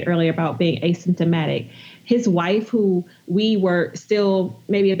that you made earlier about being asymptomatic. His wife, who we were still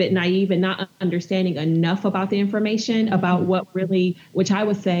maybe a bit naive and not understanding enough about the information about what really, which I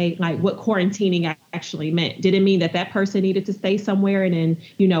would say like what quarantining actually meant. Did it mean that person needed to stay somewhere and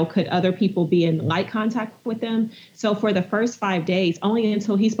then, could other people be in light contact with them? So for the first 5 days, only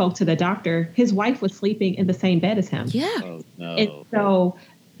until he spoke to the doctor, his wife was sleeping in the same bed as him. Yeah. Oh, no. And so,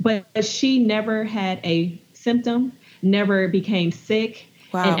 but she never had a symptom, never became sick.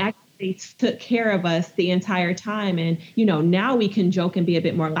 Wow. And actually took care of us the entire time. And, now we can joke and be a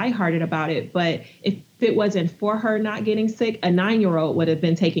bit more lighthearted about it. But if it wasn't for her not getting sick, a 9-year-old would have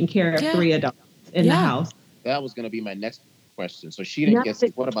been taking care of 3 adults in the house. That was going to be my next question. So she didn't get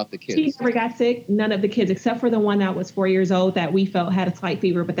sick. What about the kids? She never got sick. None of the kids, except for the one that was 4 years old that we felt had a slight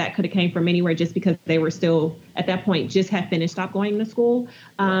fever, but that could have came from anywhere just because they were still, at that point, just had stopped going to school.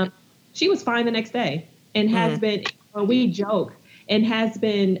 She was fine the next day and has been, we joke, and has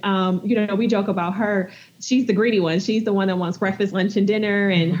been, we joke about her. She's the greedy one. She's the one that wants breakfast, lunch, and dinner,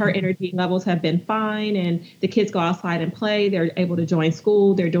 and her energy levels have been fine. And the kids go outside and play. They're able to join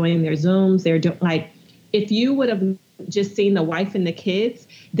school. They're doing their Zooms. If you would have just seen the wife and the kids,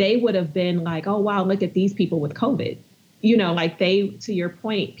 they would have been like, oh, wow, look at these people with COVID. To your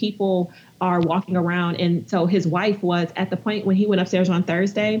point, people are walking around. And so his wife was at the point when he went upstairs on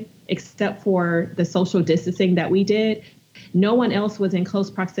Thursday, except for the social distancing that we did, no one else was in close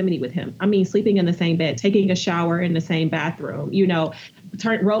proximity with him. I mean, sleeping in the same bed, taking a shower in the same bathroom,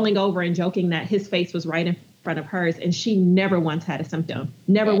 rolling over and joking that his face was right in front of hers. And she never once had a symptom,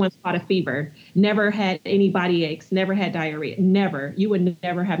 never once caught a fever, never had any body aches, never had diarrhea, never. You would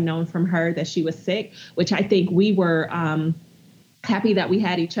never have known from her that she was sick, which I think we were happy that we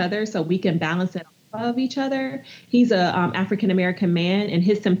had each other so we can balance it of each other. He's a African-American man, and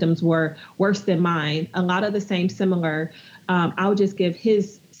his symptoms were worse than mine. A lot of the same similar. I'll just give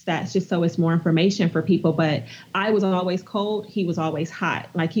his stats just so it's more information for people. But I was always cold. He was always hot.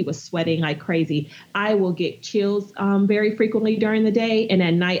 Like he was sweating like crazy. I will get chills very frequently during the day. And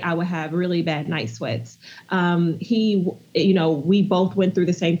at night, I would have really bad night sweats. We both went through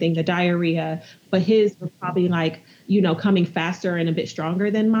the same thing, the diarrhea, but his was probably like, coming faster and a bit stronger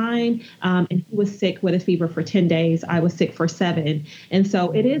than mine. And he was sick with a fever for 10 days. I was sick for 7. And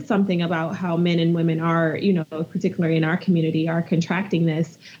so it is something about how men and women are, particularly in our community, are contracting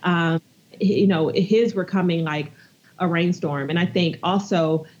this. His were coming like a rainstorm. And I think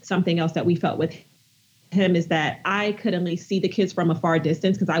also something else that we felt with him is that I could only see the kids from a far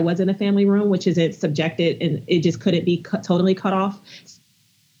distance because I was in a family room, which isn't subjected, and it just couldn't be totally cut off.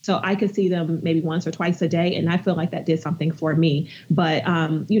 So I could see them maybe once or twice a day. And I feel like that did something for me. But,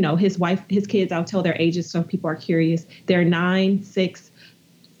 his wife, his kids, I'll tell their ages so people are curious. They're 9, 6,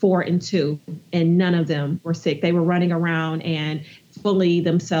 4, and 2. And none of them were sick. They were running around and fully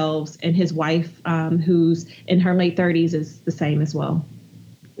themselves. And his wife, who's in her late 30s, is the same as well.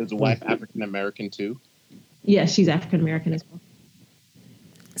 Is the wife African-American too? Yes, she's African-American as well.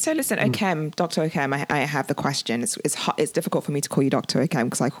 So listen, Okem, Dr. Okem, I have the question. It's difficult for me to call you Dr. Okem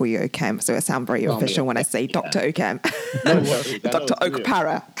because I call you Okem, so it sounds very official when I say Dr. Okem. No worries. Dr.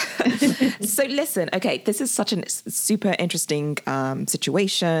 Okpara. So listen, okay, this is such a super interesting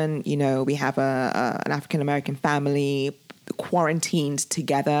situation. We have an African-American family. quarantined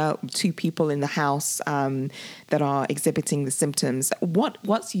together, two people in the house that are exhibiting the symptoms.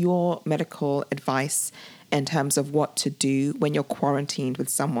 What's your medical advice in terms of what to do when you're quarantined with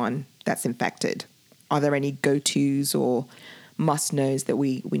someone that's infected? Are there any go-tos or must-knows that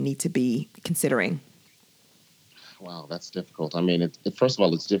we need to be considering? Wow, that's difficult. I mean, first of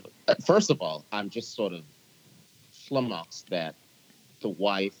all, it's difficult. First of all, I'm just sort of flummoxed that the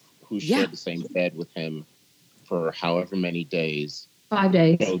wife who shared the same bed with him for however many days, 5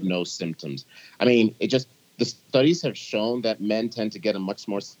 days, showed no symptoms. I mean, the studies have shown that men tend to get a much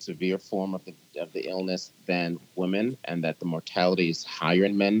more severe form of the illness than women, and that the mortality is higher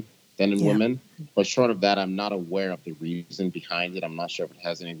in men than in women. But short of that, I'm not aware of the reason behind it. I'm not sure if it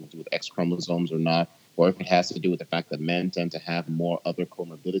has anything to do with X chromosomes or not, or if it has to do with the fact that men tend to have more other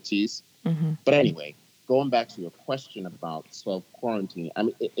comorbidities. Mm-hmm. But anyway, going back to your question about self-quarantine, I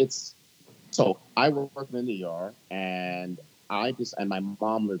mean, so I work in the ER, and my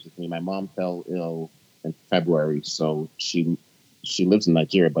mom lives with me. My mom fell ill in February, so she lives in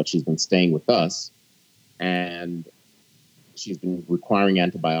Nigeria, but she's been staying with us, and she's been requiring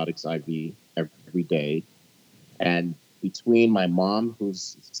antibiotics IV every day. And between my mom,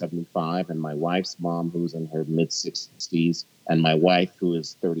 who's 75, and my wife's mom, who's in her mid-60s, and my wife, who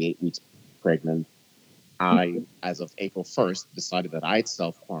is 38 weeks pregnant, I, as of April 1st, decided that I'd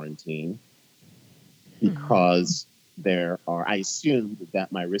self-quarantine because I assumed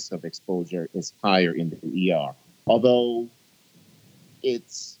that my risk of exposure is higher in the ER. Although if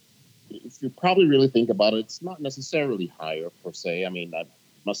you probably really think about it, it's not necessarily higher per se. I mean, I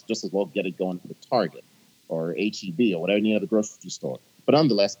must just as well get it going to the Target or HEB or whatever, any other grocery store. But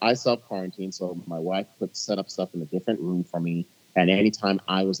nonetheless, I self-quarantine, so my wife could set up stuff in a different room for me. And anytime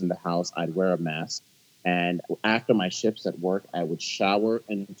I was in the house, I'd wear a mask. And after my shifts at work, I would shower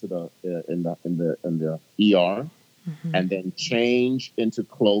into in the ER, and then change into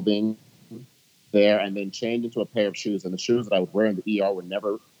clothing there, and then change into a pair of shoes. And the shoes that I would wear in the ER were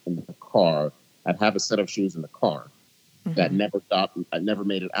never in the car. I'd have a set of shoes in the car that I never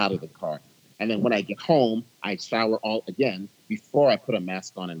made it out of the car. And then when I get home, I shower all again before I put a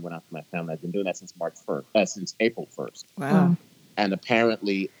mask on and went out to my family. I've been doing that since since April 1st. Wow. And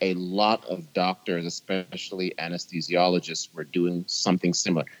apparently a lot of doctors, especially anesthesiologists, were doing something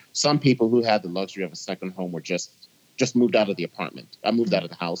similar. Some people who had the luxury of a second home were just moved out of the apartment. I moved out of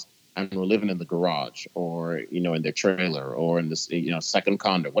the house and were living in the garage or, in their trailer or in this, second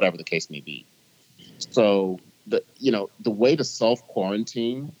condo, whatever the case may be. So the way to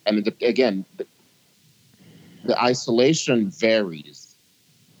self-quarantine, and again, the isolation varies.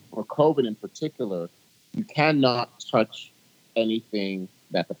 For COVID in particular, you cannot touch anything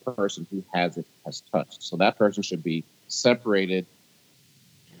that the person who has it has touched. So that person should be separated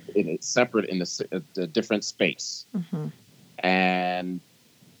in a different space. Mm-hmm. And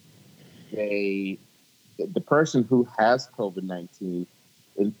the person who has COVID-19,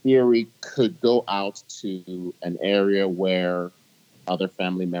 in theory, could go out to an area where other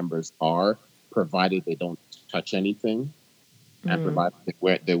family members are, provided they don't touch anything, and provided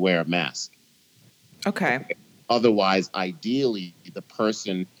they wear a mask. Okay. Otherwise, ideally, the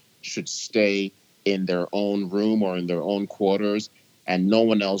person should stay in their own room or in their own quarters, and no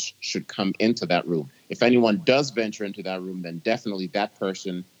one else should come into that room. If anyone does venture into that room, then definitely that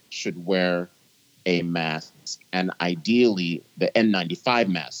person should wear a mask, and ideally the N95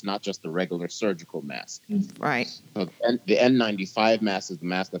 mask, not just the regular surgical mask. Right. So the N95 mask is the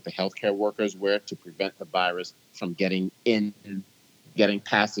mask that the healthcare workers wear to prevent the virus from getting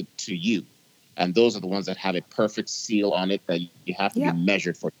past it to you. And those are the ones that have a perfect seal on it that you have to be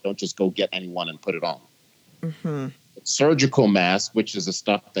measured for. Don't just go get anyone and put it on. Mm-hmm. Surgical mask, which is the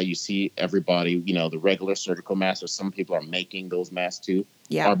stuff that you see everybody, the regular surgical mask, or some people are making those masks too,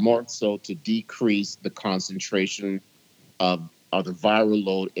 are more so to decrease the concentration of the viral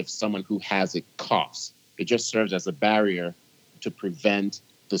load if someone who has it coughs. It just serves as a barrier to prevent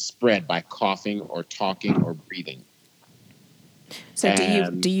the spread by coughing or talking or breathing. So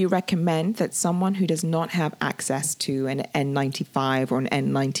do you recommend that someone who does not have access to an N95 or an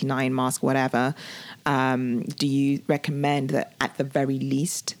N99 mask, whatever, do you recommend that at the very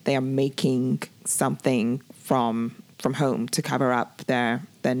least they are making something from home to cover up their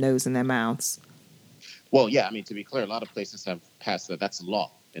nose and their mouths? Well, yeah, I mean, to be clear, a lot of places have passed that. That's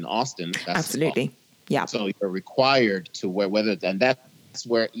law. In Austin, that's absolutely law. Yeah. So you're required to wear, and that's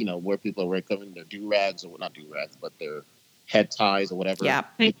where, where people are covering their do-rags, or not do-rags, but their head ties or whatever. Yeah.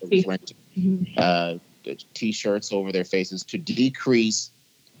 T-shirts over their faces to decrease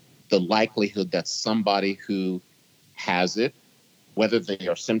the likelihood that somebody who has it, whether they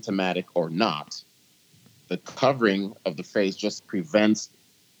are symptomatic or not, the covering of the face just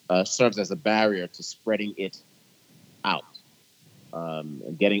serves as a barrier to spreading it out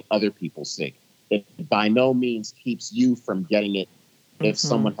and getting other people sick. It by no means keeps you from getting it if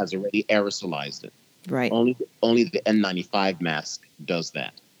someone has already aerosolized it. Right. Only the N95 mask does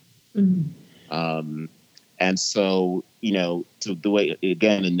that. And so, to the way,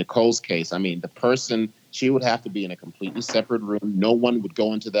 again, in Nicole's case, I mean, the person, she would have to be in a completely separate room. No one would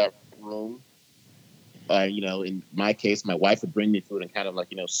go into that room. In my case, my wife would bring me food and kind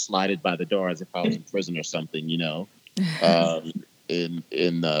of slide it by the door as if I was in prison or something, in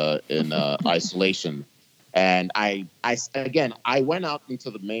isolation. And I went out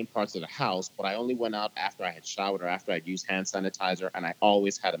into the main parts of the house, but I only went out after I had showered or after I'd used hand sanitizer, and I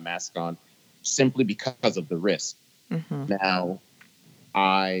always had a mask on simply because of the risk. Now,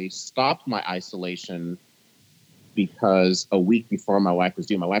 I stopped my isolation because a week before my wife was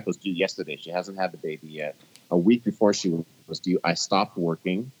due yesterday. She hasn't had the baby yet. A week before she was due, I stopped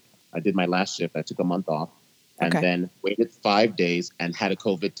working. I did my last shift. I took a month off and then waited 5 days and had a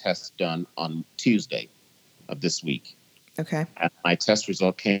COVID test done on Tuesday of this week. Okay. And my test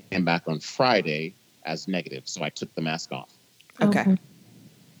result came back on Friday as negative. So I took the mask off. Okay.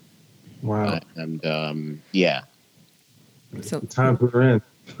 Wow. Yeah. So the times we're in.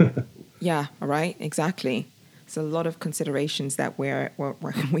 Yeah, right. Exactly. So a lot of considerations that we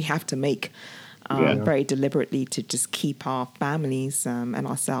have to make very deliberately to just keep our families and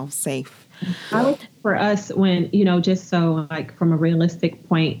ourselves safe. I would, for us, when, just so like from a realistic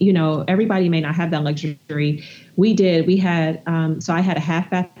point, everybody may not have that luxury. We had, so I had a half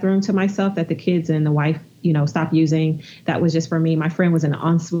bathroom to myself that the kids and the wife, stopped using. That was just for me. My friend was in an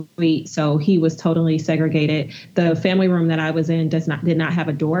ensuite, so he was totally segregated. The family room that I was in did not have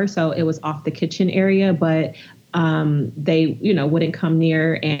a door, so it was off the kitchen area, but they, wouldn't come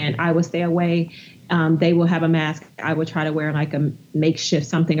near, and I would stay away. They will have a mask. I would try to wear like a makeshift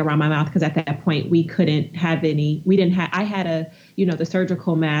something around my mouth because at that point I had the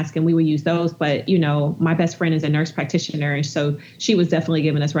surgical mask and we would use those. But, my best friend is a nurse practitioner. And so she was definitely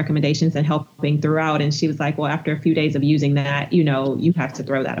giving us recommendations and helping throughout. And she was like, well, after a few days of using that, you have to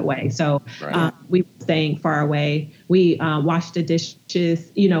throw that away. So we were staying far away. We washed the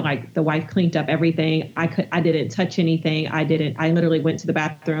dishes, like the wife cleaned up everything. I didn't touch anything. I literally went to the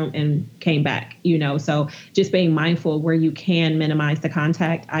bathroom and came back, so just being mindful where you can minimize the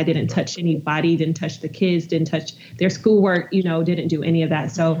contact. I didn't touch anybody, didn't touch the kids, didn't touch their schoolwork, didn't do any of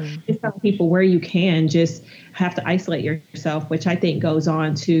that. So just telling people where you can just have to isolate yourself, which I think goes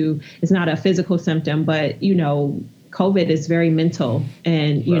on to, it's not a physical symptom, but, COVID is very mental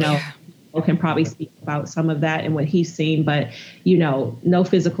and, can probably speak about some of that and what he's seen, but, no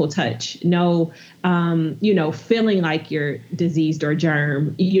physical touch, no, feeling like you're diseased or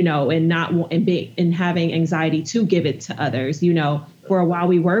germ, and having anxiety to give it to others, for a while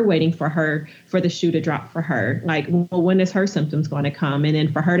we were waiting for the shoe to drop for her. Like, well, when is her symptoms going to come? And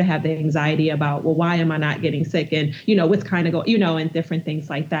then for her to have the anxiety about, well, why am I not getting sick? And, what's kind of and different things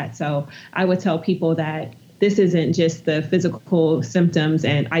like that. So I would tell people that this isn't just the physical symptoms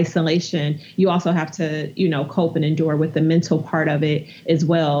and isolation. You also have to, cope and endure with the mental part of it as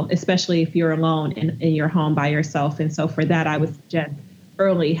well, especially if you're alone in your home by yourself. And so for that, I would suggest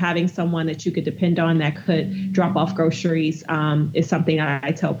early having someone that you could depend on that could drop off groceries is something that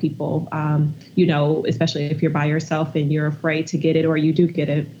I tell people, especially if you're by yourself and you're afraid to get it or you do get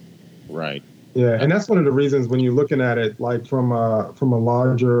it. Right. Yeah, and that's one of the reasons when you're looking at it, like from a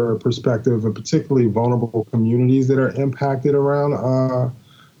larger perspective, and particularly vulnerable communities that are impacted around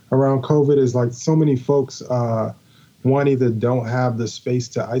COVID, is like so many folks, one, either don't have the space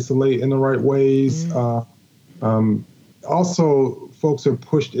to isolate in the right ways. Also, folks are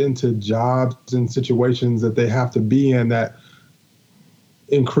pushed into jobs and situations that they have to be in that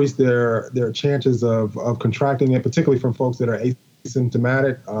increase their chances of contracting it, particularly from folks that are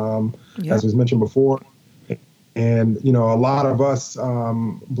asymptomatic, as was mentioned before. And, a lot of us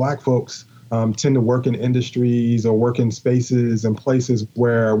Black folks tend to work in industries or work in spaces and places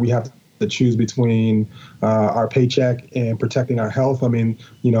where we have to choose between our paycheck and protecting our health. I mean,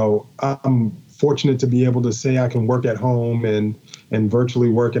 I'm fortunate to be able to say I can work at home and virtually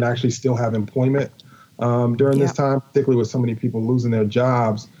work and actually still have employment during this time, particularly with so many people losing their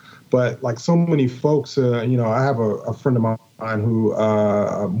jobs. But like so many folks, I have a friend of mine who,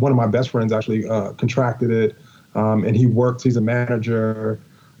 one of my best friends actually contracted it, and he's a manager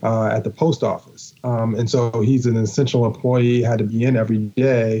at the post office. And so he's an essential employee, had to be in every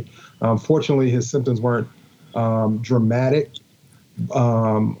day. Fortunately, his symptoms weren't dramatic,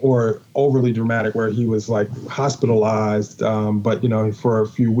 or overly dramatic where he was like hospitalized. But, for a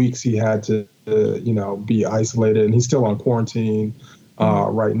few weeks he had to, be isolated, and he's still on quarantine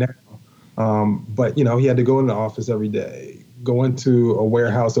right now. But, he had to go in the office every day, go into a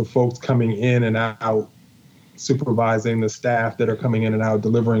warehouse of folks coming in and out, supervising the staff that are coming in and out,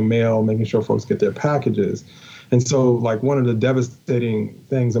 delivering mail, making sure folks get their packages. And so, like, one of the devastating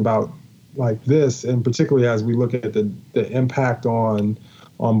things about like this, and particularly as we look at the impact on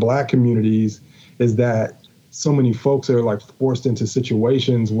Black communities, is that so many folks are like forced into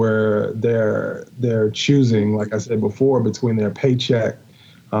situations where they're choosing, like I said before, between their paycheck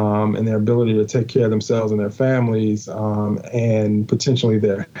and their ability to take care of themselves and their families, and potentially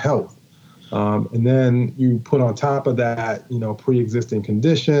their health. And then you put on top of that, pre-existing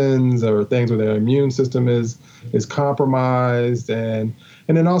conditions or things where their immune system is compromised, and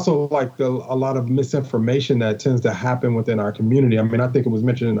then also like a lot of misinformation that tends to happen within our community. I mean, I think it was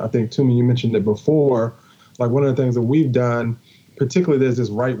mentioned, I think Toomey, you mentioned it before, like one of the things that we've done, particularly there's this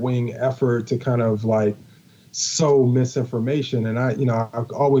right-wing effort to kind of like sow misinformation. And I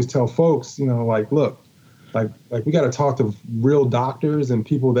always tell folks, like, look, like we got to talk to real doctors and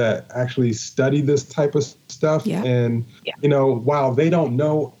people that actually study this type of stuff. Yeah. And, while they don't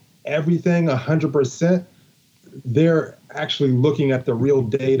know everything 100%, they're actually looking at the real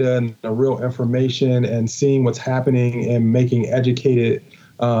data and the real information and seeing what's happening and making educated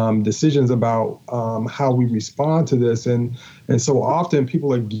decisions about how we respond to this. And so often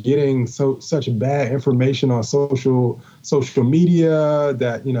people are getting such bad information on social media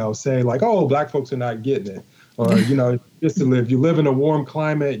that, say like, oh, Black folks are not getting it. Or, if you live in a warm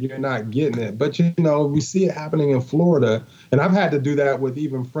climate, you're not getting it. But, we see it happening in Florida. And I've had to do that with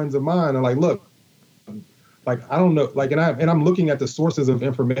even friends of mine. And like, look, like, I don't know, like, and I'm looking at the sources of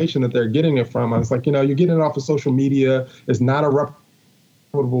information that they're getting it from. I was like, you're getting it off of social media. It's not a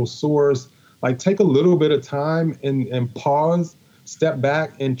reputable source. Like, take a little bit of time and pause, step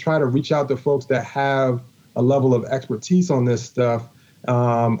back, and try to reach out to folks that have a level of expertise on this stuff,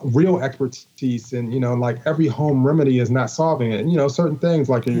 real expertise. And, like, every home remedy is not solving it. And, certain things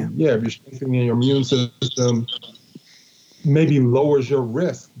like, if you're strengthening your immune system, maybe lowers your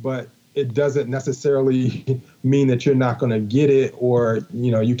risk, but it doesn't necessarily mean that you're not going to get it, or,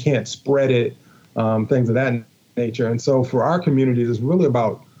 you can't spread it, things of that nature. And so for our communities, it's really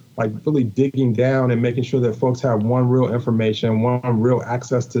about like really digging down and making sure that folks have one real information, one real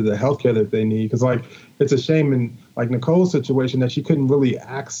access to the healthcare that they need. Because like, it's a shame in like Nicole's situation that she couldn't really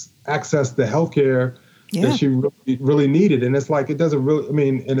access the healthcare that she really needed. And it's like, it doesn't really, I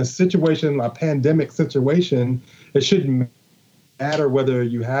mean, in a pandemic situation, it shouldn't matter whether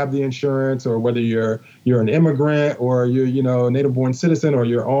you have the insurance or whether you're an immigrant or you're a native-born citizen or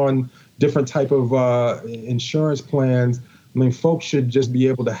you're on different type of insurance plans. I mean, folks should just be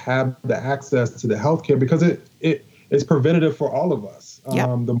able to have the access to the healthcare because it's preventative for all of us.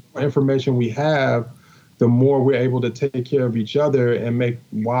 The more information we have, the more we're able to take care of each other and make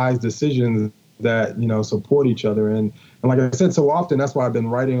wise decisions that support each other. And like I said, so often, that's why I've been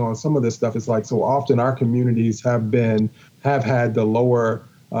writing on some of this stuff. It's like, so often our communities have had the lower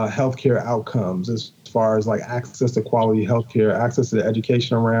healthcare outcomes as far as like access to quality healthcare, access to the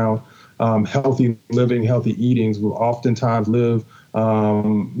education around healthy living, healthy eatings. We oftentimes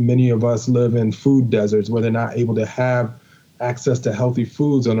many of us live in food deserts where they're not able to have access to healthy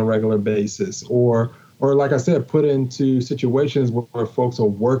foods on a regular basis, or like I said, put into situations where folks are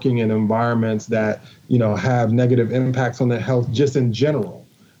working in environments that, have negative impacts on their health just in general.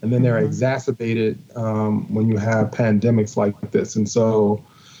 And then they're exacerbated when you have pandemics like this. And so,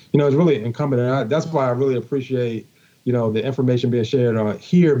 it's really incumbent. And that's why I really appreciate, the information being shared on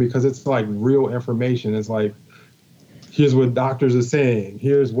here, because it's like real information. It's like, here's what doctors are saying.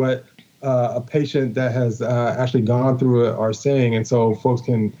 Here's what a patient that has actually gone through it are saying. And so folks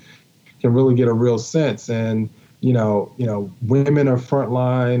can really get a real sense. And, women are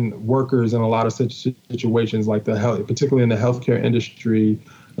frontline workers in a lot of such situations, like particularly in the healthcare industry,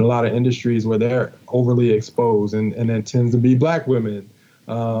 and a lot of industries where they're overly exposed, and it tends to be Black women.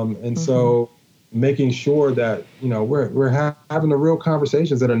 And so making sure that, we're having the real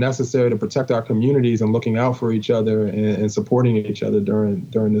conversations that are necessary to protect our communities and looking out for each other and supporting each other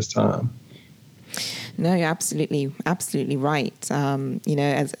during this time. No, you're absolutely right.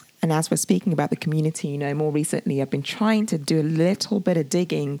 As we're speaking about the community, more recently, I've been trying to do a little bit of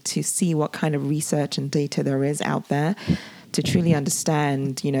digging to see what kind of research and data there is out there to truly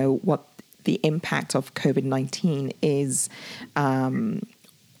understand, what the impact of COVID-19 is, how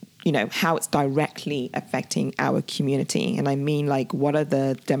it's directly affecting our community. And I mean, like, what are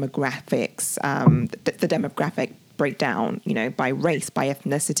the demographics, the demographic breakdown, by race, by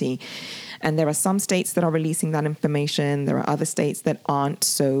ethnicity. And there are some states that are releasing that information. There are other states that aren't.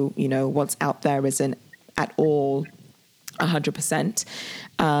 So, what's out there isn't at all 100%.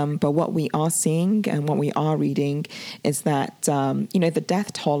 But what we are seeing and what we are reading is that, the death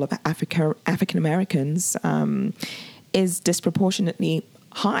toll of African Americans is disproportionately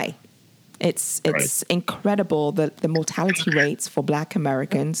high. It's Right. incredible that the mortality rates for Black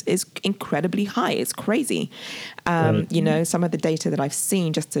Americans is incredibly high. It's crazy. Right. Some of the data that I've seen,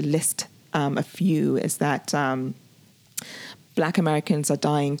 just to list a few, is that Black Americans are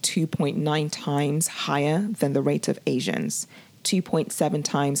dying 2.9 times higher than the rate of Asians, 2.7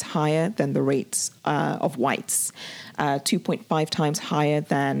 times higher than the rates of whites, 2.5 times higher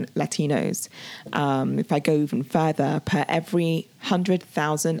than Latinos. If I go even further, per every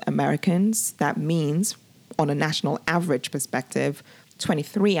 100,000 Americans, that means, on a national average perspective,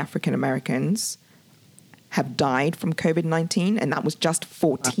 23 African Americans have died from COVID-19, and that was just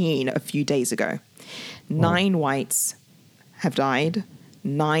 14 a few days ago. 9 whites have died,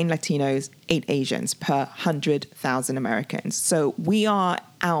 9 Latinos, 8 Asians per 100,000 Americans. So we are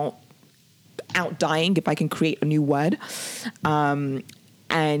out dying, if I can create a new word. And,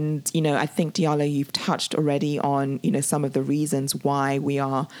 I think, Diallo, you've touched already on, some of the reasons why we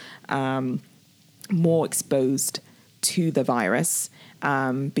are more exposed to the virus,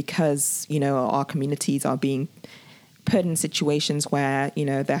 because, our communities are being put in situations where,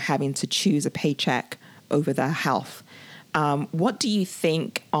 they're having to choose a paycheck over their health. What do you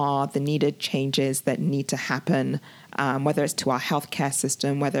think are the needed changes that need to happen, whether it's to our healthcare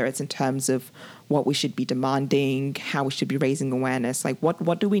system, whether it's in terms of what we should be demanding, how we should be raising awareness? Like,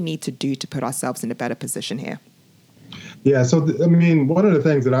 what do we need to do to put ourselves in a better position here? Yeah, so one of the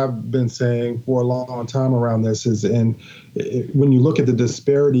things that I've been saying for a long time around this is, when you look at the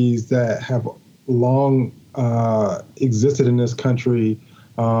disparities that have long existed in this country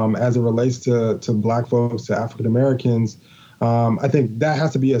as it relates to Black folks, to African Americans, I think that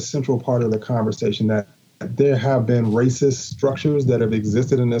has to be a central part of the conversation, that there have been racist structures that have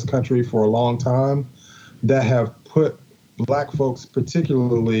existed in this country for a long time that have put Black folks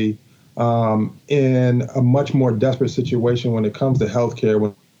particularly in a much more desperate situation when it comes to healthcare,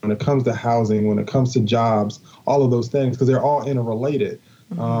 when it comes to housing, when it comes to jobs, all of those things, because they're all interrelated.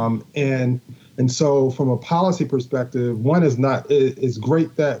 Mm-hmm. And so from a policy perspective, it's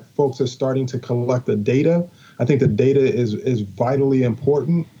great that folks are starting to collect the data. I think the data is vitally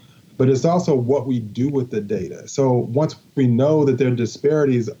important, but it's also what we do with the data. So once we know that there are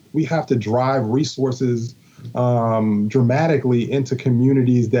disparities, we have to drive resources dramatically into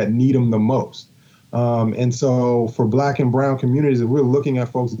communities that need them the most. And so for Black and brown communities, if we're looking at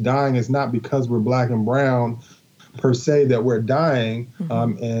folks dying, it's not because we're Black and brown per se that we're dying.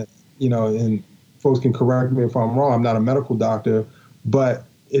 Mm-hmm. And folks can correct me if I'm wrong, I'm not a medical doctor, but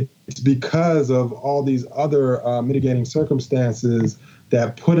it's because of all these other mitigating circumstances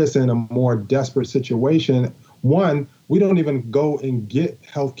that put us in a more desperate situation. One, we don't even go and get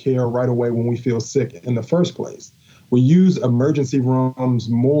health care right away when we feel sick in the first place. We use emergency rooms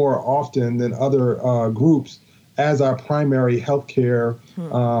more often than other groups as our primary health care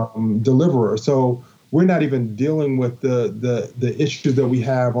deliverer. So we're not even dealing with the issues that we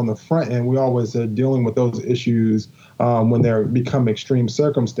have on the front end. We always are dealing with those issues when they become extreme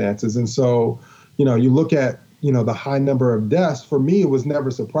circumstances. And so, you look at, the high number of deaths. For me, it was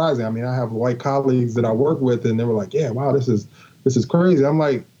never surprising. I mean, I have white colleagues that I work with, and they were like, yeah, wow, this is crazy. I'm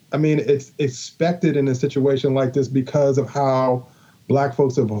like, it's expected in a situation like this because of how Black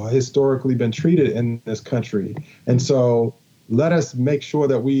folks have historically been treated in this country. And so let us make sure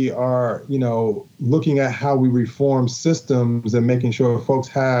that we are, looking at how we reform systems and making sure folks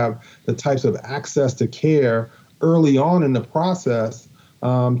have the types of access to care early on in the process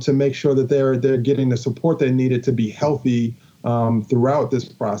to make sure that they're getting the support they needed to be healthy throughout this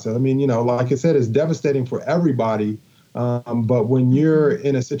process. Like I said, it's devastating for everybody. But when you're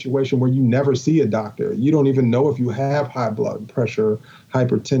in a situation where you never see a doctor, you don't even know if you have high blood pressure,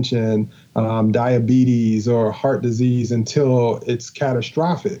 hypertension, diabetes, or heart disease until it's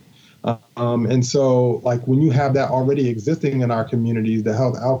catastrophic. And so, like, when you have that already existing in our communities, the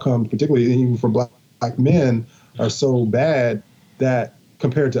health outcomes, particularly even for Black men, are so bad that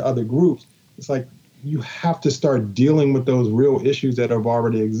compared to other groups, it's like you have to start dealing with those real issues that have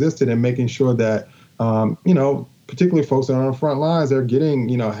already existed and making sure that, particularly folks that are on the front lines, they're getting,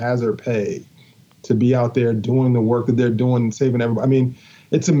 hazard pay to be out there doing the work that they're doing and saving everybody.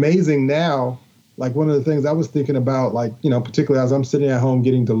 It's amazing now. Like, one of the things I was thinking about, like, particularly as I'm sitting at home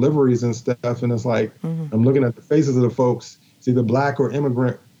getting deliveries and stuff, and it's like, I'm looking at the faces of the folks, it's either Black or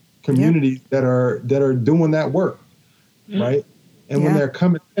immigrant communities that are doing that work. right? And when they're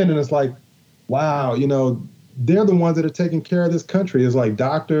coming in, and it's like, wow, they're the ones that are taking care of this country. It's like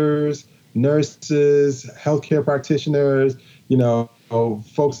doctors, nurses, healthcare practitioners,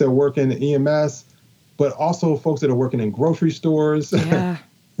 folks that work in EMS, but also folks that are working in grocery stores. Yeah.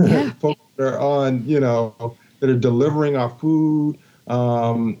 Folks that are on, that are delivering our food.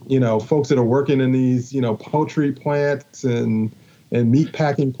 Folks that are working in these, poultry plants and meat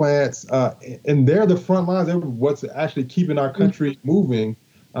packing plants, and they're the front lines. They're what's actually keeping our country moving.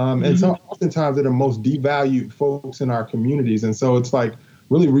 And so oftentimes they're the most devalued folks in our communities. And so it's like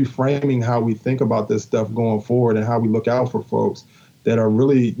really reframing how we think about this stuff going forward and how we look out for folks that are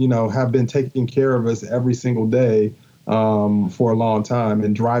really, have been taking care of us every single day for a long time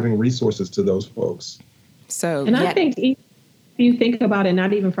and driving resources to those folks. And I think if you think about it,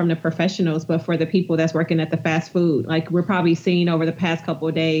 not even from the professionals, but for the people that's working at the fast food, like we're probably seeing over the past couple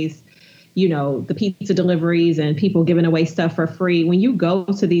of days, the pizza deliveries and people giving away stuff for free. When you go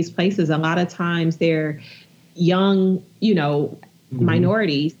to these places, a lot of times they're young,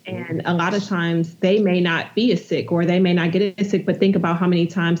 minorities. And a lot of times they may not be as sick or they may not get as sick, but think about how many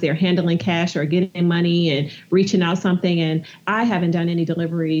times they're handling cash or getting money and reaching out something. And I haven't done any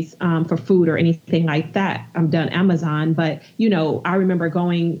deliveries for food or anything like that. I've done Amazon, but, I remember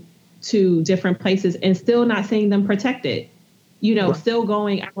going to different places and still not seeing them protected. Still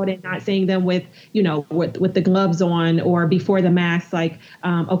going out and not seeing them with, with the gloves on or before the mask, like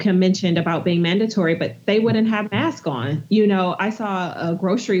Okem mentioned about being mandatory, but they wouldn't have masks on. I saw a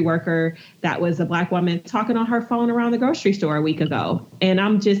grocery worker that was a Black woman talking on her phone around the grocery store a week ago. And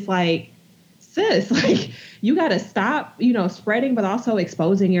I'm just like, sis, like you got to stop, spreading, but also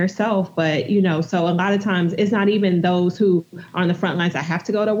exposing yourself. But, so a lot of times it's not even those who are on the front lines that have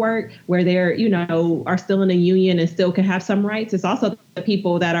to go to work where they're, are still in a union and still can have some rights. It's also the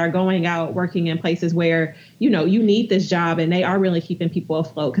people that are going out working in places where, you need this job and they are really keeping people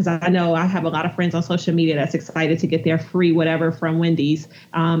afloat. Because I know I have a lot of friends on social media that's excited to get their free whatever from Wendy's.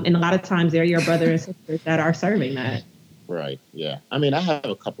 And a lot of times they're your brothers and sisters that are serving that. Right. Yeah. I mean, I have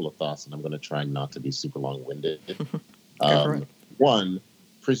a couple of thoughts, and I'm going to try not to be super long-winded. One,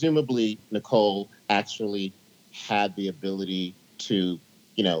 presumably Nicole actually had the ability to,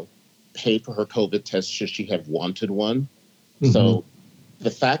 pay for her COVID test should she have wanted one. So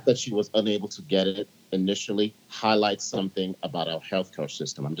the fact that she was unable to get it initially highlights something about our healthcare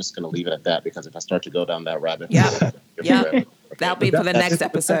system. I'm just going to leave it at that because if I start to go down that rabbit hole, that'll be for the next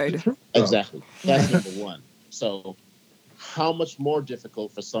episode. Exactly. That's number one. So how much more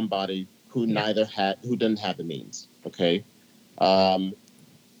difficult for somebody who didn't have the means? Okay,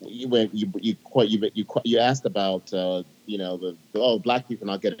 you asked about Black people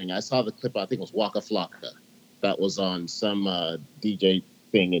not getting. I saw the clip. I think it was Waka Flocka that was on some DJ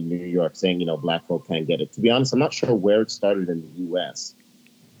thing in New York saying Black folk can't get it. To be honest, I'm not sure where it started in the U.S.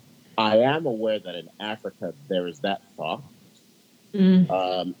 I am aware that in Africa there is that thought, and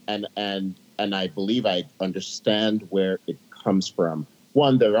I believe I understand where it comes from.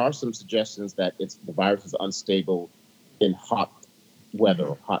 One, there are some suggestions that the virus is unstable in hot weather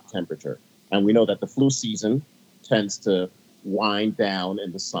or hot temperature. And we know that the flu season tends to wind down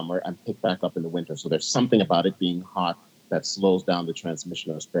in the summer and pick back up in the winter. So there's something about it being hot that slows down the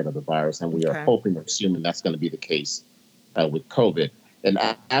transmission or spread of the virus. And we are hoping or assuming that's going to be the case with COVID. In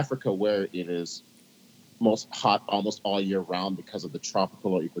Africa, where it is most hot almost all year round because of the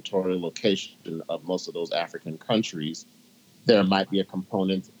tropical or equatorial location of most of those African countries, there might be a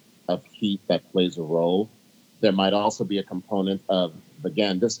component of heat that plays a role. There might also be a component of,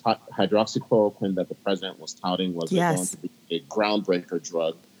 again, this hydroxychloroquine that the president was touting was going to be a groundbreaker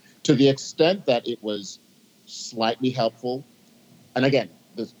drug to the extent that it was slightly helpful. And again,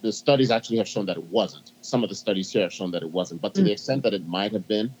 the studies actually have shown that it wasn't. Some of the studies here have shown that it wasn't. But to the extent that it might have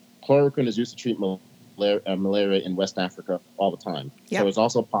been, chloroquine is used to treat malaria in West Africa all the time. So it's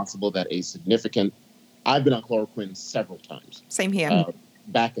also possible that a significant, I've been on chloroquine several times. Same here.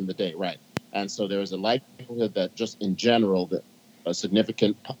 Back in the day, right. And so there is a likelihood that just in general, that a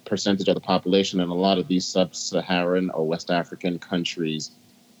significant percentage of the population in a lot of these sub-Saharan or West African countries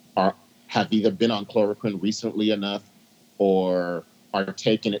have either been on chloroquine recently enough or are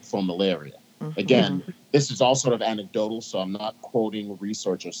taking it for malaria. Again, this is all sort of anecdotal, so I'm not quoting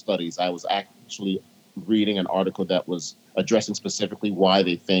research or studies. I was actually reading an article that was addressing specifically why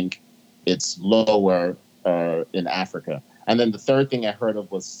they think it's lower in Africa. And then the third thing I heard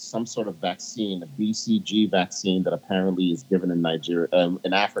of was some sort of vaccine, a BCG vaccine that apparently is given in Nigeria,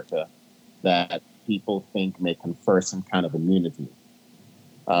 in Africa, that people think may confer some kind of immunity.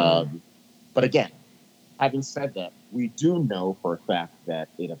 But again, having said that, we do know for a fact that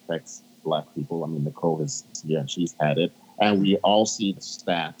it affects Black people. I mean, Nicole she's had it. And we all see the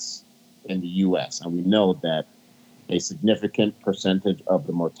stats in the U.S. And we know that a significant percentage of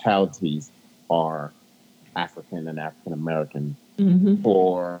the mortalities are African and African American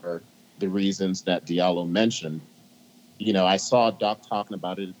for the reasons that Diallo mentioned. I saw Doc talking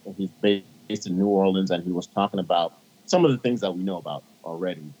about it. He's based in New Orleans, and he was talking about some of the things that we know about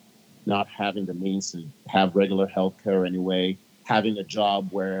already. Not having the means to have regular health care anyway, having a job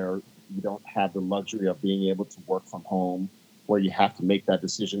where you don't have the luxury of being able to work from home, where you have to make that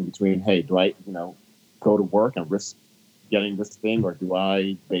decision between, hey, do I, go to work and risk getting this thing, or do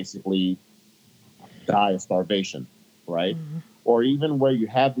I basically die of starvation, right? Or even where you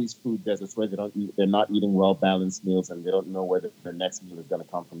have these food deserts where they're not eating well-balanced meals and they don't know where their next meal is going to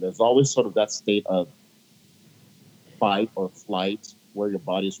come from. There's always sort of that state of fight or flight where your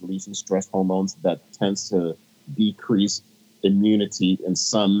body is releasing stress hormones that tends to decrease immunity in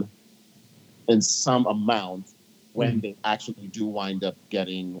some amount when they actually do wind up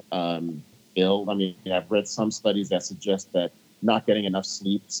getting ill. I mean, I've read some studies that suggest that not getting enough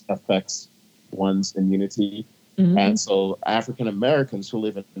sleep affects one's immunity. And so African Americans who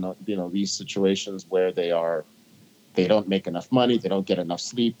live in these situations where they don't make enough money, they don't get enough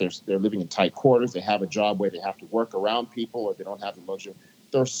sleep, they're living in tight quarters, they have a job where they have to work around people, or they don't have the luxury.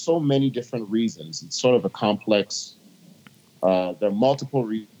 There are so many different reasons. It's sort of a complex. There are multiple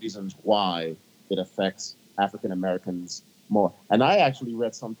reasons why it affects African Americans more. And I actually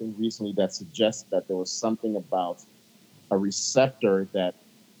read something recently that suggests that there was something about a receptor that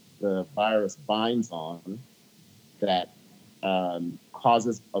the virus binds on that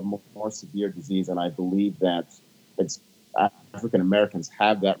causes a more severe disease. And I believe that African Americans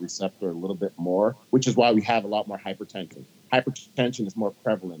have that receptor a little bit more, which is why we have a lot more hypertension. Hypertension is more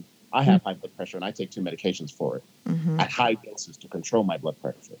prevalent. I have high blood pressure and I take 2 medications for it at high doses to control my blood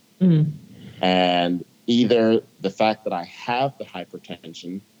pressure. And either the fact that I have the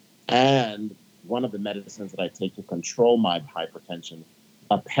hypertension and one of the medicines that I take to control my hypertension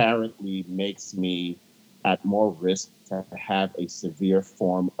apparently makes me at more risk to have a severe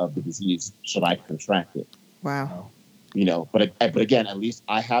form of the disease should I contract it. Wow. But again, at least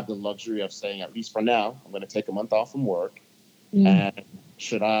I have the luxury of saying, at least for now, I'm going to take a month off from work. And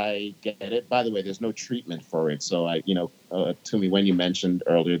should I get it? By the way, there's no treatment for it. So to me, when you mentioned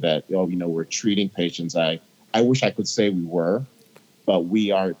earlier that, we're treating patients, I wish I could say we were, but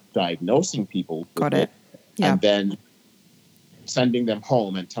we are diagnosing people. Got it. Yeah. And then sending them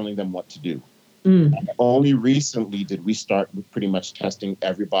home and telling them what to do. Only recently did we start with pretty much testing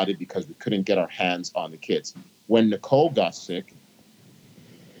everybody because we couldn't get our hands on the kids. When Nicole got sick,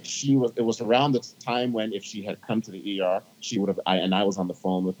 it was around the time when if she had come to the ER, she would have, and I was on the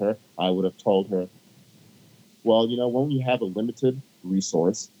phone with her, I would have told her, well, when we have a limited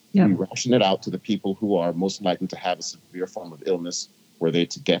resource, we ration it out to the people who are most likely to have a severe form of illness were they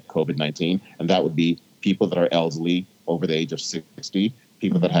to get COVID-19. And that would be people that are elderly over the age of 60,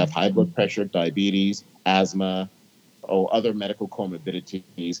 people that have high blood pressure, diabetes, asthma, or other medical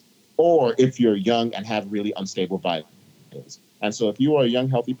comorbidities, or if you're young and have really unstable vitals. And so if you are a young,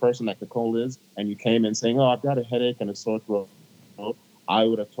 healthy person like Nicole is, and you came in saying, I've got a headache and a sore throat, I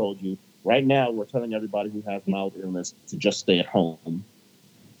would have told you, right now, we're telling everybody who has mild illness to just stay at home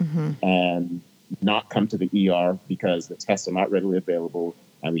and not come to the ER because the tests are not readily available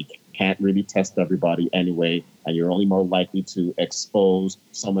and we can't really test everybody anyway, and you're only more likely to expose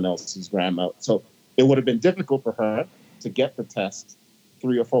someone else's grandma. So it would have been difficult for her to get the test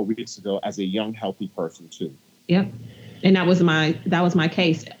 3 or 4 weeks ago as a young, healthy person too. Yep. And that was my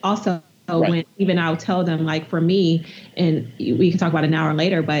case. Also, when even I'll tell them, like for me, and we can talk about it an hour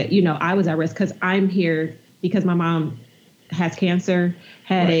later, but I was at risk because I'm here because my mom has cancer,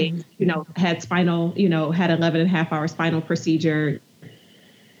 had had spinal, had 11.5-hour spinal procedure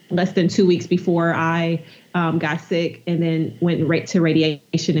less than 2 weeks before I got sick, and then went right to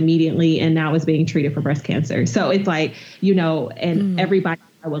radiation immediately, and now is being treated for breast cancer. So it's like, and everybody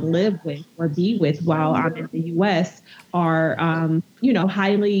I would live with or be with while I'm in the U.S. are,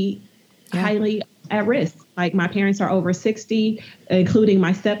 highly at risk. Like my parents are over 60, including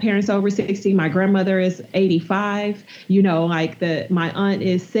my step parents over 60. My grandmother is 85, my aunt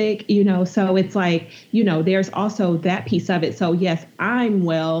is sick, so it's like, there's also that piece of it. So yes, I'm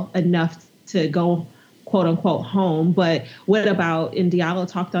well enough to go quote unquote home, but what about, and Diallo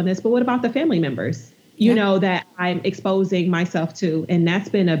talked on this, but what about the family members, that I'm exposing myself to? And that's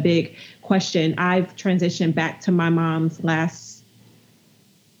been a big question. I've transitioned back to my mom's last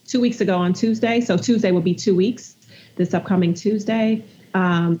 2 weeks ago on Tuesday. So Tuesday will be 2 weeks, this upcoming Tuesday.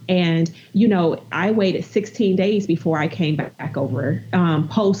 And, I waited 16 days before I came back over,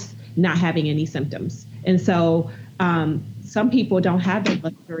 post not having any symptoms. And so some people don't have the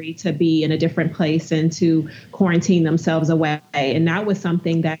luxury to be in a different place and to quarantine themselves away. And that was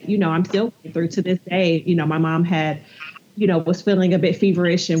something that, I'm still going through to this day. My mom had, was feeling a bit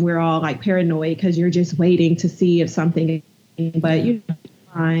feverish, and we're all like paranoid because you're just waiting to see if something, but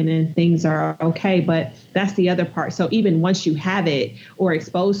fine and things are okay. But that's the other part. So even once you have it or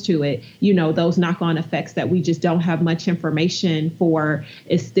exposed to it, those knock-on effects that we just don't have much information for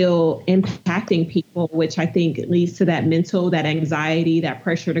is still impacting people, which I think leads to that that anxiety, that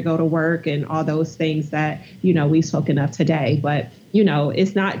pressure to go to work and all those things that, we've spoken of today. But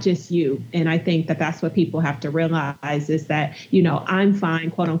it's not just you. And I think that that's what people have to realize is that, I'm fine,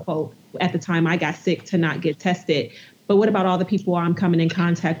 quote unquote, at the time I got sick to not get tested. But what about all the people I'm coming in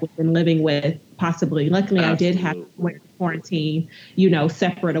contact with and living with, possibly? Luckily, I did have to quarantine,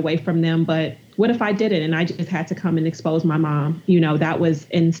 separate away from them. But what if I didn't and I just had to come and expose my mom? That was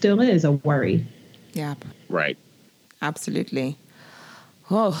and still is a worry. Yeah. Right. Absolutely.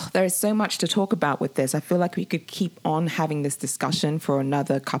 Oh, there is so much to talk about with this. I feel like we could keep on having this discussion for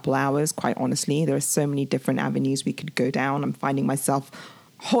another couple hours, quite honestly. There are so many different avenues we could go down. I'm finding myself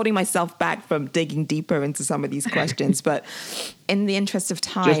holding myself back from digging deeper into some of these questions. But in the interest of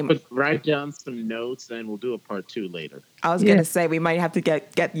time... Just write down some notes and we'll do a part 2 later. I was going to say we might have to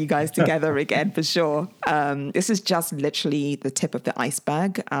get you guys together again for sure. This is just literally the tip of the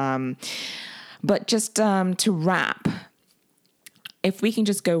iceberg. But just to wrap... If we can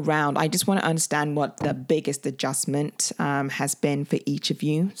just go round, I just want to understand what the biggest adjustment has been for each of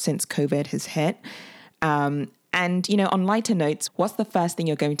you since COVID has hit. And, on lighter notes, what's the first thing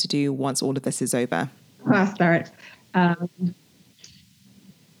you're going to do once all of this is over? I'll start.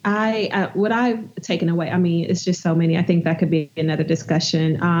 What I've taken away, it's just so many. I think that could be another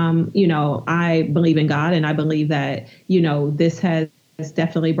discussion. I believe in God, and I believe that, this has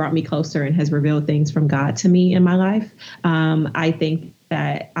definitely brought me closer and has revealed things from God to me in my life. I think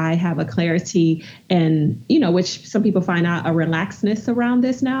that I have a clarity and, which some people find out, a relaxedness around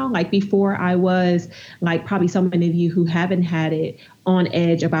this now. Like before I was like probably so many of you who haven't had it on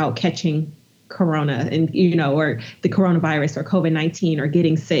edge about catching corona and, or the coronavirus or COVID-19 or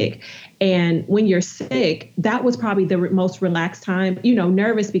getting sick. And when you're sick, that was probably the most relaxed time,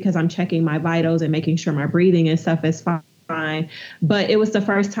 nervous because I'm checking my vitals and making sure my breathing and stuff is fine. But it was the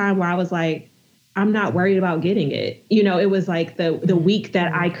first time where I was like, I'm not worried about getting it. It was like the week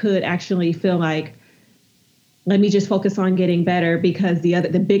that I could actually feel like, let me just focus on getting better because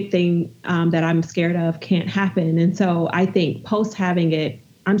the big thing that I'm scared of can't happen. And so I think post having it,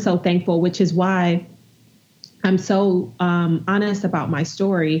 I'm so thankful, which is why I'm so honest about my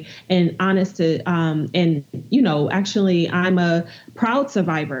story and honest to, actually I'm a proud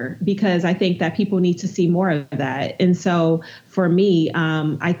survivor because I think that people need to see more of that. And so for me,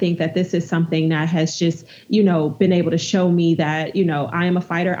 I think that this is something that has just, been able to show me that, I am a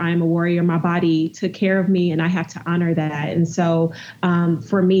fighter, I am a warrior, my body took care of me and I have to honor that. And so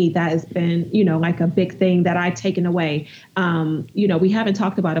for me, that has been, like a big thing that I've taken away. We haven't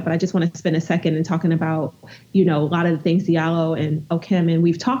talked about it, but I just want to spend a second in talking about, a lot of the things Diallo and Okem and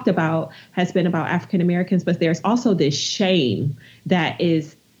we've talked about has been about African Americans, but there's also this shame that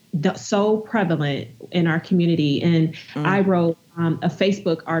is so prevalent in our community. And I wrote a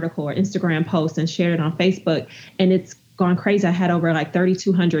Facebook article or Instagram post and shared it on Facebook, and it's gone crazy. I had over like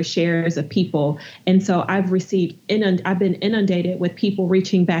 3,200 shares of people. And so I've been inundated with people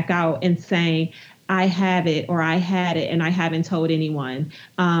reaching back out and saying, I have it or I had it and I haven't told anyone.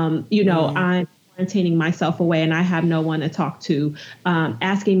 I'm quarantining myself away and I have no one to talk to,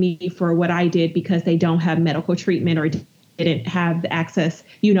 asking me for what I did because they don't have medical treatment or didn't have the access,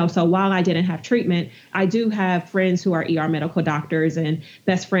 so while I didn't have treatment, I do have friends who are ER medical doctors and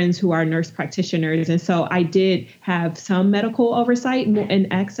best friends who are nurse practitioners. And so I did have some medical oversight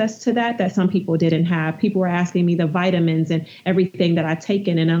and access to that some people didn't have. People were asking me the vitamins and everything that I've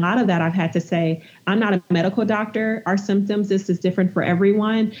taken. And a lot of that I've had to say, I'm not a medical doctor. Our symptoms, this is different for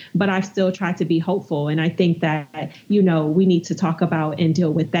everyone, but I've still tried to be hopeful. And I think that, we need to talk about and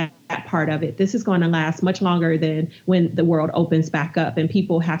deal with that part of it. This is going to last much longer than when the world opens back up, and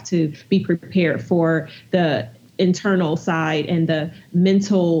people have to be prepared for the internal side and the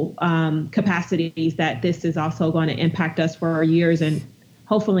mental capacities that this is also going to impact us for years and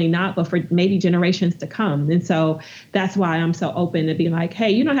hopefully not, but for maybe generations to come. And so that's why I'm so open to be like, hey,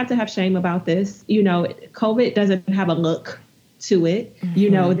 you don't have to have shame about this. COVID doesn't have a look to it.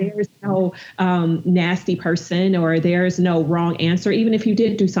 There's no nasty person, or there's no wrong answer. Even if you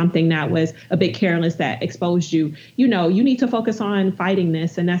did do something that was a bit careless that exposed you, you need to focus on fighting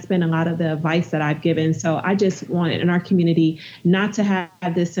this. And that's been a lot of the advice that I've given. So I just wanted in our community not to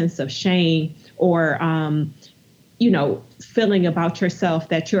have this sense of shame or, feeling about yourself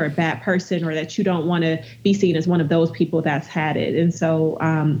that you're a bad person or that you don't want to be seen as one of those people that's had it. And so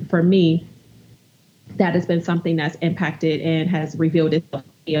for me, that has been something that's impacted and has revealed itself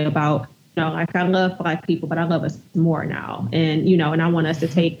about, like I love Black people, but I love us more now. And, and I want us to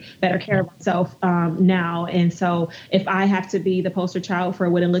take better care of ourselves now. And so if I have to be the poster child for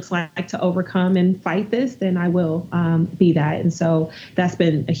what it looks like to overcome and fight this, then I will be that. And so that's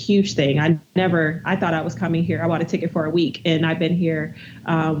been a huge thing. I thought I was coming here. I bought a ticket for a week and I've been here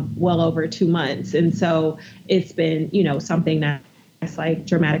well over 2 months. And so it's been, something that it's like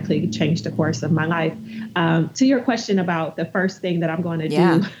dramatically changed the course of my life. To your question about the first thing that I'm going to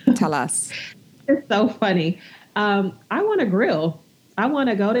do. Tell us. It's so funny. I want to grill. I want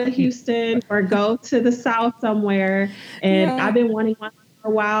to go to Houston or go to the South somewhere. And I've been wanting one for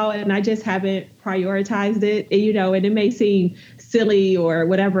a while and I just haven't prioritized it, and it may seem silly or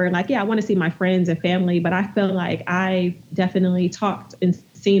whatever. Like, I want to see my friends and family, but I feel like I definitely talked and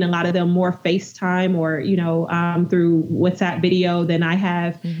seen a lot of them more FaceTime or, through WhatsApp video than I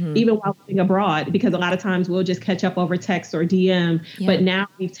have even while living abroad, because a lot of times we'll just catch up over text or DM. Yeah. But now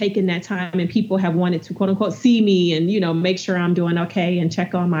we've taken that time and people have wanted to, quote unquote, see me and, make sure I'm doing okay and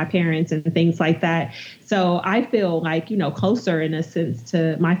check on my parents and things like that. So I feel like, closer in a sense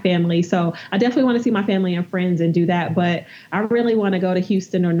to my family. So I definitely want to see my family and friends and do that. But I really want to go to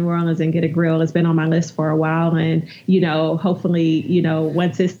Houston or New Orleans and get a grill. It's been on my list for a while. And, hopefully,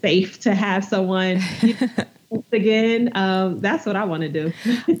 once it's safe to have someone again, that's what I want to do.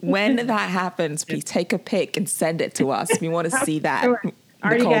 When that happens, please take a pic and send it to us. We want to see that. Sure.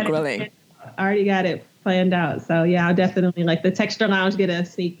 Nicole grilling. I already got it planned out. So yeah, I'll definitely like the Texture Lounge get a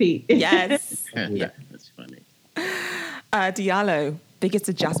sneak peek. Yes. Yeah, that's funny. Diallo, biggest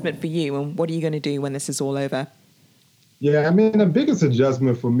adjustment for you, and what are you going to do when this is all over? Yeah, I mean, the biggest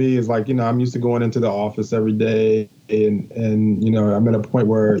adjustment for me is like, I'm used to going into the office every day and I'm at a point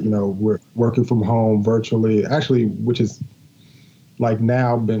where, we're working from home virtually, actually, which is like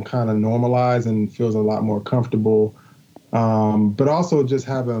now been kind of normalized and feels a lot more comfortable. But also just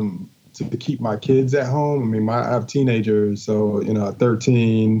having to keep my kids at home. I mean, I have teenagers, so,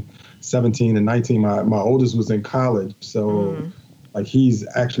 13, 17, and 19. My oldest was in college, so like he's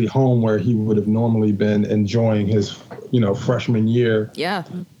actually home where he would have normally been enjoying his, freshman year. Yeah.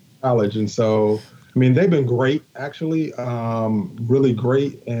 College. And so, I mean, they've been great, actually, really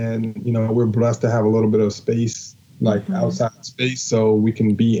great. And, we're blessed to have a little bit of space, like outside space, so we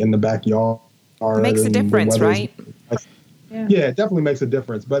can be in the backyard. It makes a difference, right? Yeah, it definitely makes a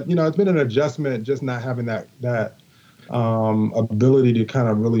difference. But, it's been an adjustment just not having that ability to kind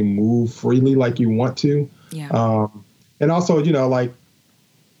of really move freely like you want to. Yeah. And also, I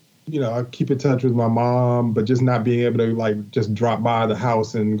keep in touch with my mom, but just not being able to like just drop by the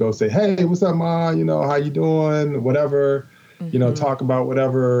house and go say, hey, what's up, Mom? How you doing? Whatever, talk about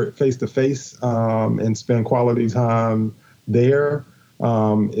whatever face to face and spend quality time there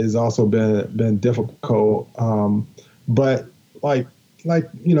is also been difficult. But like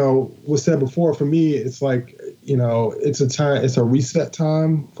was said before, for me, it's like, it's a reset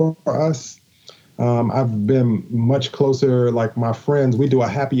time for us. I've been much closer, like my friends, we do a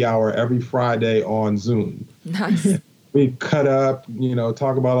happy hour every Friday on Zoom. Nice. We cut up,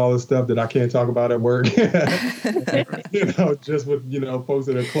 talk about all the stuff that I can't talk about at work, just with, folks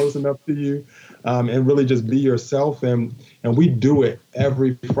that are close enough to you, and really just be yourself. And we do it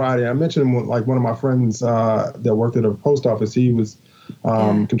every Friday. I mentioned like one of my friends that worked at a post office, he was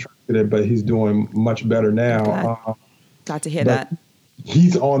contracted, but he's doing much better now. Glad to hear that.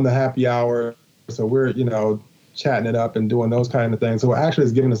 He's on the happy hour. So we're, chatting it up and doing those kind of things. So actually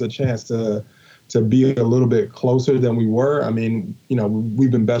it's given us a chance to be a little bit closer than we were. I mean,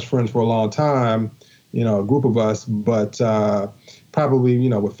 we've been best friends for a long time, a group of us, but probably,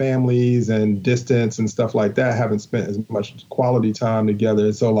 with families and distance and stuff like that, haven't spent as much quality time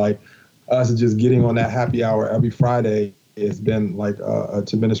together. So like us just getting on that happy hour every Friday has been like a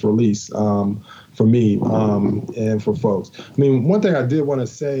tremendous release for me and for folks. I mean, one thing I did want to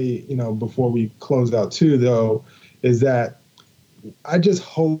say, before we close out too, though, is that I just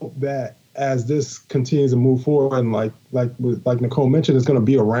hope that as this continues to move forward, and like Nicole mentioned, it's going to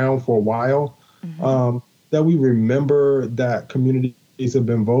be around for a while, that we remember that communities have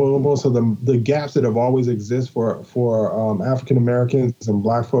been vulnerable. So the gaps that have always existed for African Americans and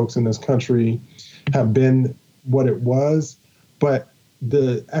Black folks in this country have been what it was. but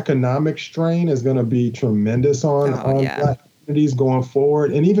the economic strain is going to be tremendous on Black communities going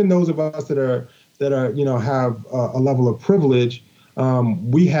forward, and even those of us that are have a level of privilege.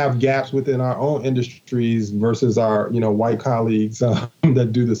 We have gaps within our own industries versus our white colleagues that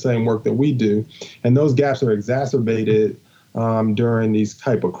do the same work that we do, and those gaps are exacerbated during these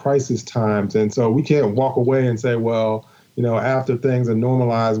type of crisis times. And so we can't walk away and say, well, after things are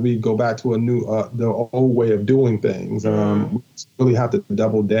normalized, we go back to the old way of doing things. We really have to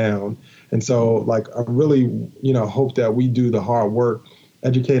double down. And so, like, I really, hope that we do the hard work,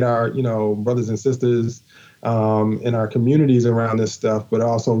 educate our, brothers and sisters in our communities around this stuff, but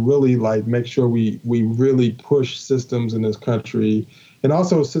also really make sure we really push systems in this country and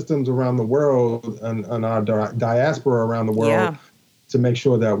also systems around the world and our diaspora around the world to make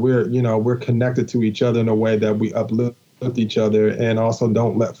sure that we're connected to each other in a way that we uplift each other and also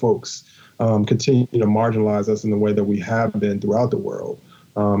don't let folks continue to marginalize us in the way that we have been throughout the world.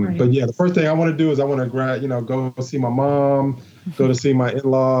 But yeah, the first thing I want to do is I want to go see my mom, go to see my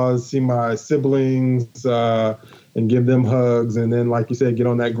in-laws, see my siblings, and give them hugs. And then, like you said, get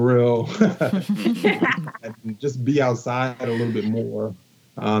on that grill and just be outside a little bit more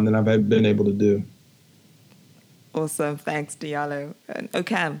than I've been able to do. Awesome. Thanks, Diallo. And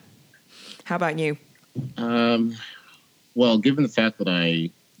Okem, how about you? Well, given the fact that I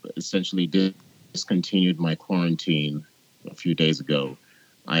essentially discontinued my quarantine a few days ago,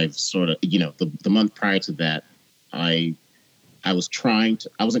 I've sort of, the month prior to that, I wasn't trying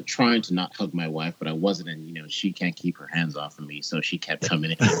to not hug my wife, but I wasn't, and she can't keep her hands off of me, so she kept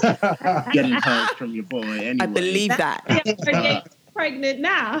coming in, getting hugs from your boy anyway. I believe that. Pregnant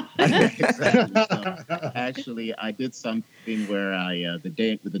now. Exactly. So, actually, I did something where I the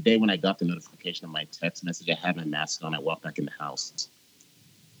day when I got the notification of my text message, I had my mask on. I walked back in the house,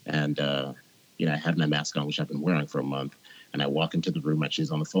 and I had my mask on, which I've been wearing for a month. And I walk into the room, and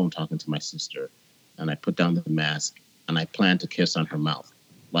she's on the phone talking to my sister, and I put down the mask, and I plan to kiss on her mouth,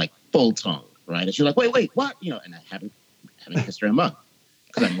 like full tongue, right? And she's like, "Wait, what?" And I haven't kissed her in a month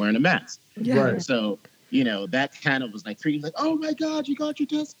because I'm wearing a mask. Yeah. Right. So. That kind of was like oh my God, you got your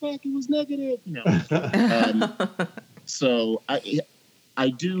test back. It was negative, So I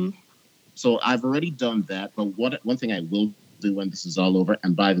do. So I've already done that. But one thing I will do when this is all over,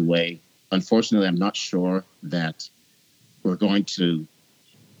 and by the way, unfortunately, I'm not sure that we're going to.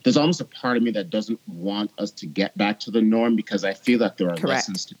 There's almost a part of me that doesn't want us to get back to the norm because I feel that there are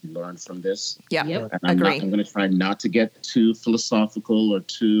lessons to be learned from this. Yeah, and I'm going to try not to get too philosophical or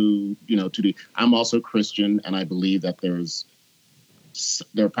too, too deep. I'm also Christian, and I believe that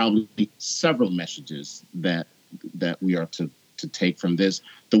there are probably several messages that we are to take from this.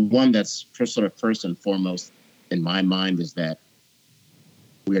 The one that's first and foremost in my mind is that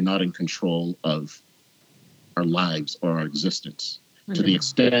we are not in control of our lives or our existence. To the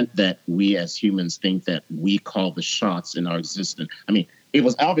extent that we as humans think that we call the shots in our existence. I mean, it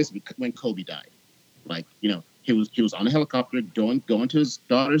was obvious when Kobe died. He was on a helicopter going to his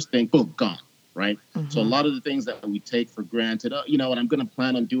daughter's thing, boom, gone, right? Mm-hmm. So a lot of the things that we take for granted, and I'm going to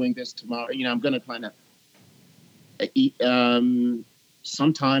plan on doing this tomorrow, I'm going to plan to...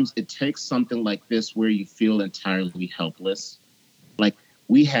 sometimes it takes something like this where you feel entirely helpless. Like,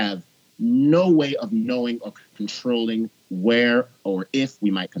 we have no way of knowing or controlling where or if we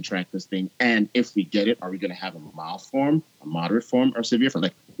might contract this thing. And if we get it, are we going to have a mild form, a moderate form, or severe form?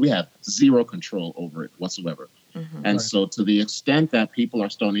 We have zero control over it whatsoever. Mm-hmm. And so to the extent that people are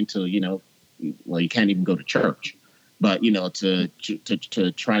starting to, you can't even go to church, but,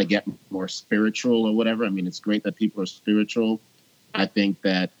 to try to get more spiritual or whatever. I mean, it's great that people are spiritual. I think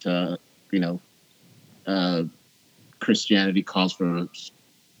that, Christianity calls for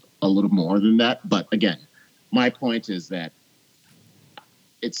a little more than that. But again, my point is that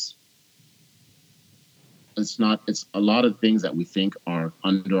it's a lot of things that we think are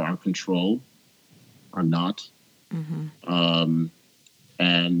under our control are not. Mm-hmm.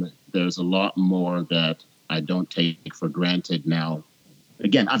 And there's a lot more that I don't take for granted now.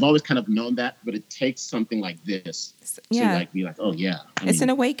 Again, I've always kind of known that, but it takes something like this to be like, oh yeah. It's an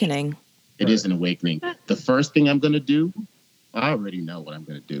awakening. It is an awakening. The first thing I'm going to do, I already know what I'm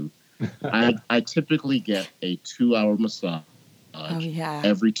going to do. I typically get a 2-hour massage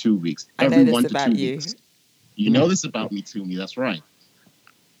every 2 weeks. Every 1 to 2 weeks. You know this about me, Toomey. That's right.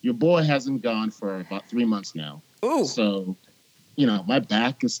 Your boy hasn't gone for about 3 months now. Ooh. So, my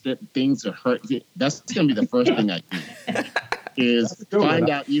back is stiff. Things are hurt. That's going to be the first thing I do. Is find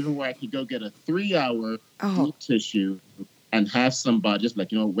out even where I could go get a 3-hour deep tissue and have somebody just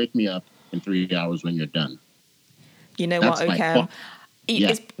wake me up in 3 hours when you're done. You know what, Okem?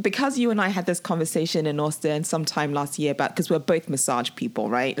 It's because you and I had this conversation in Austin sometime last year about, because we're both massage people,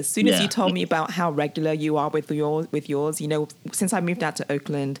 right? As soon as you told me about how regular you are with yours, you know, since I moved out to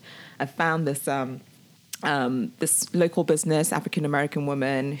Oakland, I found this this local business, African American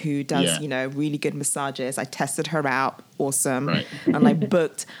woman who does, you know, really good massages. I tested her out, awesome, and I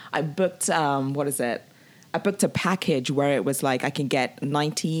booked what is it? I booked a package where it was like I can get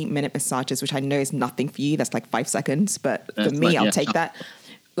 90-minute massages, which I know is nothing for you. That's like 5 seconds. But for me, I'll take that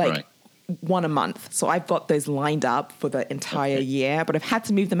one a month. So I've got those lined up for the entire year. But I've had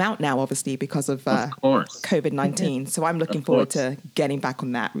to move them out now, obviously, because of COVID-19. So I'm looking forward to getting back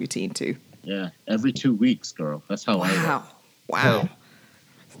on that routine too. Yeah, every 2 weeks, girl. That's how I work. Wow.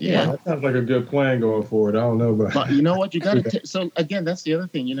 Yeah, that sounds like a good plan going forward. I don't know, but you know what? You got to. So again, that's the other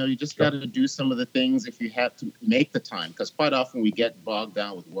thing. You know, you just got to do some of the things if you have to make the time. Because quite often we get bogged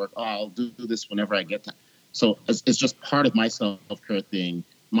down with work. Oh, I'll do this whenever I get time. So it's just part of my self-care thing.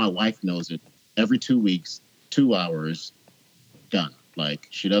 My wife knows it. Every 2 weeks, 2 hours, done. Like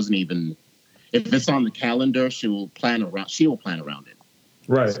she doesn't even. If it's on the calendar, she will plan around it.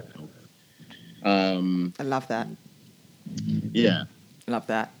 Right. So, I love that. Yeah. Love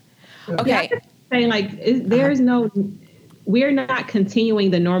that. Okay. Yeah, saying like there's we're not continuing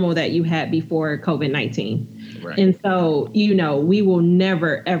the normal that you had before COVID-19. Right. And so, you know, we will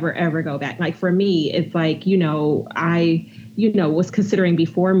never, ever, ever go back. Like for me, it's like, you know, I was considering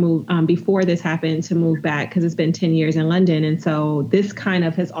before this happened to move back because it's been 10 years in London. And so this kind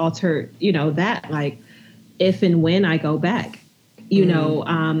of has altered, you know, that like if and when I go back, you know,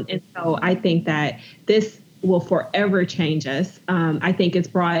 and so I think that this will forever change us. I think it's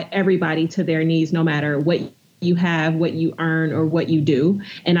brought everybody to their knees, no matter what you have, what you earn, or what you do.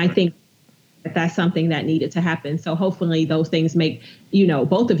 And I think that's something that needed to happen. So hopefully those things make, you know,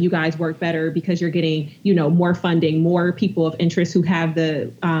 both of you guys work better because you're getting, you know, more funding, more people of interest who have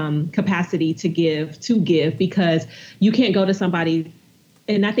the capacity to give, because you can't go to somebody.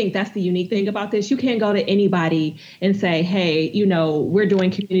 And I think that's the unique thing about this. You can't go to anybody and say, hey, you know, we're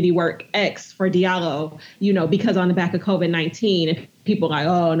doing community work X for Diallo, you know, because on the back of COVID-19, if people are like,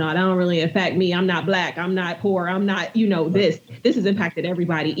 oh, no, that don't really affect me. I'm not Black. I'm not poor. I'm not, you know, this has impacted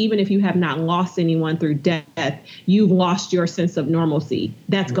everybody. Even if you have not lost anyone through death, you've lost your sense of normalcy.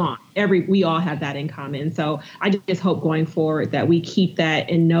 That's gone. We all have that in common. So I just hope going forward that we keep that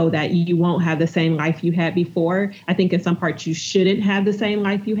and know that you won't have the same life you had before. I think in some parts you shouldn't have the same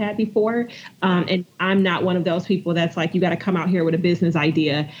life you had before. And I'm not one of those people that's like, you got to come out here with a business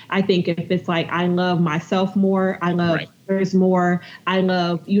idea. I think if it's like, I love myself more, I love others more, I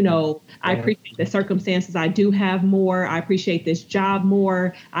love, you know, I appreciate the circumstances I do have more, I appreciate this job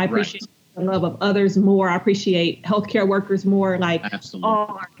more, I appreciate the love of others more, I appreciate healthcare workers more, like all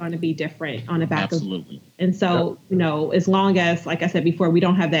are going to be different on the back of. And so, you know, as long as, like I said before, we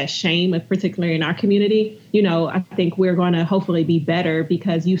don't have that shame, particularly in our community, you know, I think we're going to hopefully be better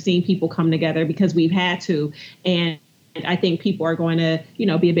because you've seen people come together because we've had to. And I think people are going to, you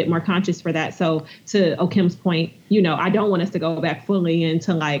know, be a bit more conscious for that. So to Okem's point, you know, I don't want us to go back fully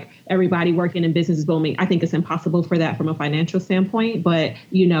into like everybody working in business is booming. I think it's impossible for that from a financial standpoint. But,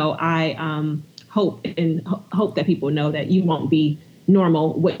 you know, I hope that people know that you won't be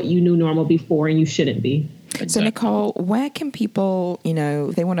normal, what you knew normal before, and you shouldn't be. Exactly. So, Nicole, where can people, you know,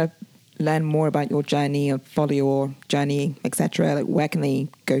 if they want to learn more about your journey or follow your journey, etc., like where can they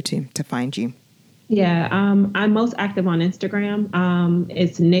go to find you? Yeah, I'm most active on Instagram.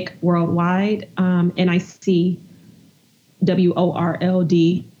 It's Nick Worldwide, NIC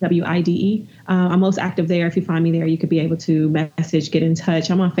WORLDWIDE. I'm most active there. If you find me there, you could be able to message, get in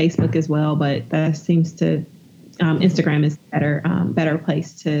touch. I'm on Facebook as well, but that seems to Instagram is better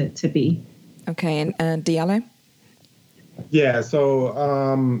place to be. Okay, and Diallo? Yeah,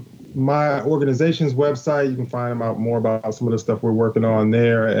 so my organization's website, you can find out more about some of the stuff we're working on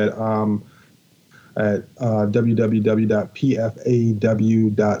there at www.pfaw.org.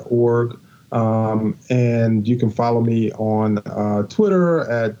 And you can follow me on Twitter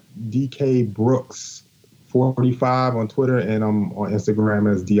at DK Brooks 45 on Twitter, and I'm on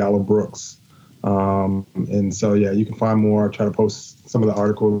Instagram as Diallo Brooks. And so, yeah, you can find more. I try to post some of the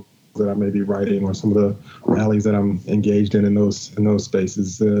articles that I may be writing or some of the rallies that I'm engaged in those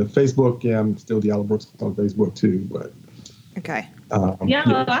spaces. Facebook, yeah, I'm still Diallo Brooks on Facebook too, but. Okay. I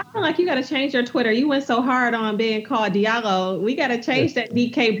feel like you got to change your Twitter. You went so hard on being called Diallo. We got to change that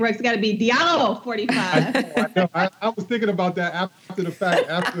DK Brooks. It's got to be Diallo 45. I was thinking about that after the fact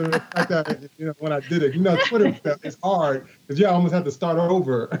that, you know, when I did it. You know, Twitter is hard because you almost have to start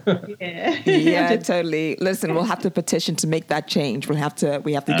over. Yeah, totally. Listen, we'll have to petition to make that change. We have to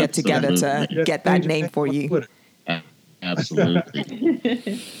get together to get that name for you. Absolutely.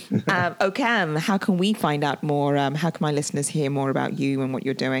 Okem, how can we find out more? How can my listeners hear more about you and what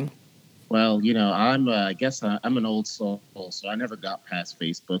you're doing? Well, I guess I'm an old soul, so I never got past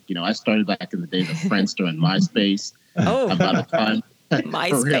Facebook. I started back in the days of Friendster and MySpace. Oh, And by the time,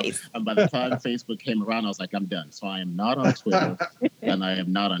 for real, MySpace. and by the time Facebook came around, I was like, I'm done. So I am not on Twitter and I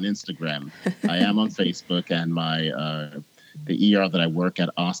am not on Instagram. I am on Facebook, and the ER that I work at,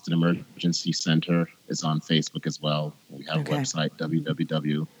 Austin Emergency Center, is on Facebook as well. We have a website,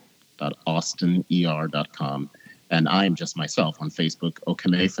 www.austinER.com. And I am just myself on Facebook,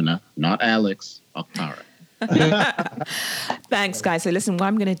 Okem Okpara, not Alex, Okpara. Thanks, guys. So listen, what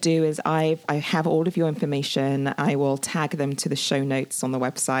I'm going to do is I have all of your information. I will tag them to the show notes on the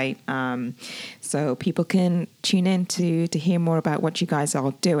website, so people can tune in to hear more about what you guys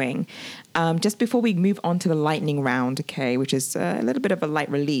are doing. Just before we move on to the lightning round, okay, which is a little bit of a light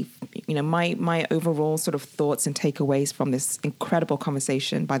relief. My overall sort of thoughts and takeaways from this incredible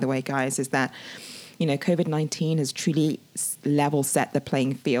conversation, by the way, guys, is that COVID-19 has truly level set the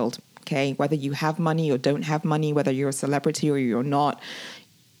playing field. Okay, whether you have money or don't have money, whether you're a celebrity or you're not,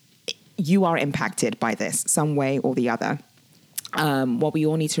 you are impacted by this some way or the other. What we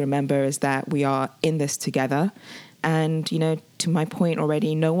all need to remember is that we are in this together. And, to my point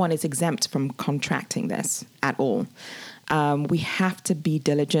already, no one is exempt from contracting this at all. We have to be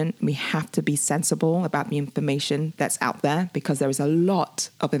diligent. We have to be sensible about the information that's out there, because there is a lot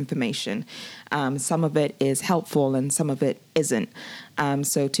of information. Some of it is helpful and some of it isn't.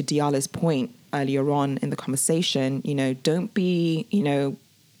 So to Diallo's point earlier on in the conversation, don't be,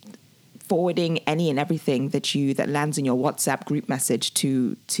 forwarding any and everything that lands in your WhatsApp group message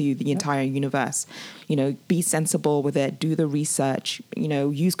to the entire universe. Be sensible with it, do the research,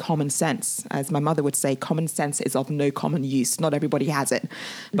 use common sense. As my mother would say, common sense is of no common use. Not everybody has it,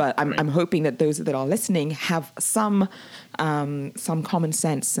 but I'm hoping that those that are listening have some common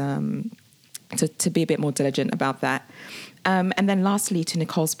sense to be a bit more diligent about that. And then lastly, to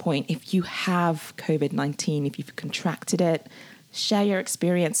Nicole's point, if you have COVID-19, if you've contracted it, share your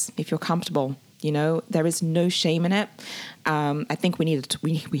experience if you're comfortable. There is no shame in it. I think we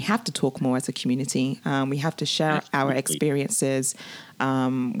have to talk more as a community. We have to share our experiences.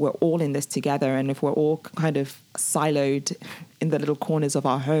 We're all in this together. And if we're all kind of siloed in the little corners of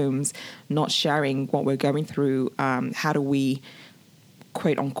our homes, not sharing what we're going through, how do we,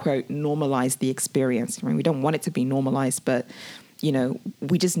 quote unquote, normalize the experience? I mean, we don't want it to be normalized, but,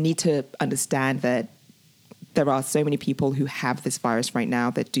 we just need to understand that there are so many people who have this virus right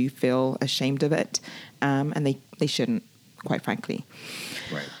now that do feel ashamed of it, and they shouldn't, quite frankly.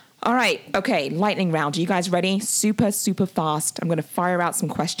 Right. All right. Okay. Lightning round. Are you guys ready? Super, super fast. I'm going to fire out some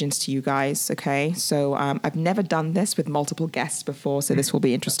questions to you guys. Okay. So I've never done this with multiple guests before, so this will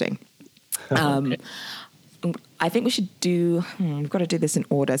be interesting. Okay. I think we should we've got to do this in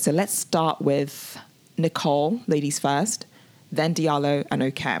order. So let's start with Nicole, ladies first, then Diallo and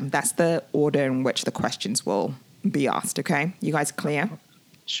Okem. That's the order in which the questions will be asked, okay? You guys clear?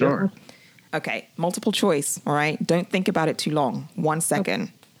 Sure. Okay, multiple choice, all right? Don't think about it too long. 1 second.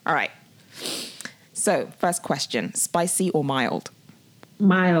 Okay. All right. So, first question, spicy or mild?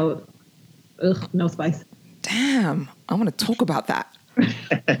 Mild. Ugh, no spice. Damn, I want to talk about that.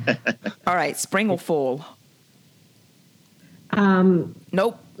 All right, spring or fall?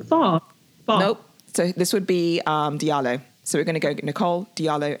 Nope. Fall. Nope. So this would be Diallo. So we're going to go Nicole,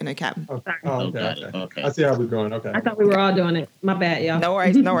 Diallo, and Okem. Okay. I see how we're going. Okay. I thought we were all doing it. My bad, y'all. No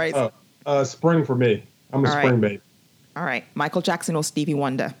worries. Spring for me. I'm a spring baby. All right. Michael Jackson or Stevie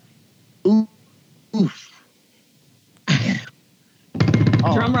Wonder? Oof.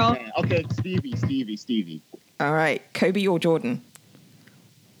 Drum roll. Man. Okay, Stevie. All right. Kobe or Jordan?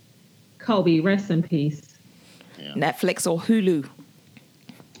 Kobe, rest in peace. Yeah. Netflix or Hulu?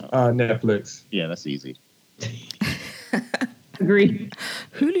 Netflix. Yeah, that's easy. Agree.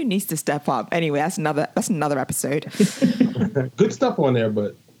 Hulu needs to step up. Anyway, that's another episode. Good stuff on there,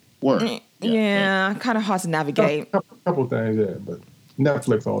 but yeah, kind of hard to navigate. Couple things, yeah, but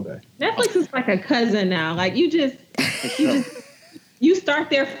Netflix all day. Netflix is like a cousin now. Like you start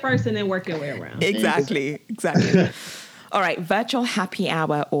there first and then work your way around. Exactly. All right, virtual happy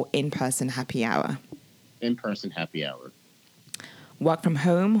hour or in-person happy hour? In-person happy hour. Work from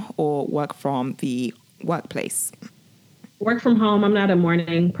home or work from the workplace? Work from home. I'm not a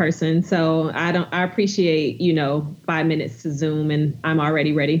morning person, so I appreciate, 5 minutes to Zoom and I'm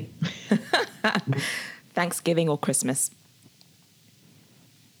already ready. Thanksgiving or Christmas?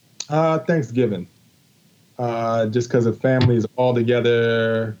 Thanksgiving. Just because the family is all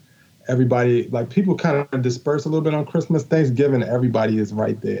together. Everybody, people kind of disperse a little bit on Christmas. Thanksgiving, everybody is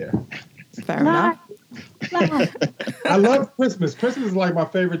right there. Fair enough. I love Christmas. Christmas is like my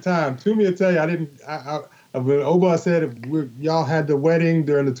favorite time. Toomey will tell you, when Oba said y'all had the wedding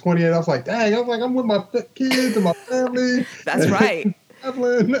during the 28th, I was like, dang, I'm with my kids and my family. That's right.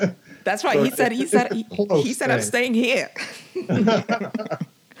 That's right. So He said I'm staying here.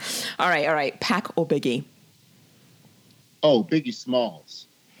 All right. Pac or Biggie? Oh, Biggie Smalls.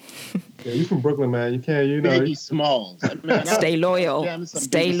 Yeah, you from Brooklyn, man. You can't, Biggie Smalls. Stay loyal.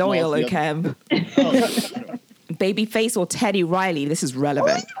 Stay loyal, Okem. Sure. Babyface or Teddy Riley? This is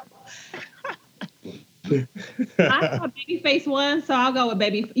relevant. I thought Babyface won, so I'll go with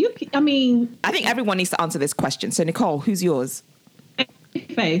Baby. I think everyone needs to answer this question. So, Nicole, who's yours?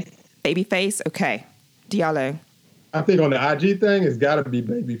 Babyface. Babyface? Okay. Diallo? I think on the IG thing, it's got to be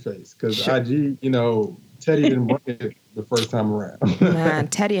Babyface because sure. IG, Teddy didn't bring it the first time around. Man,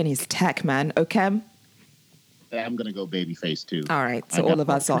 Teddy and his tech, man. Okem? I'm going to go Babyface, too. All right. So all of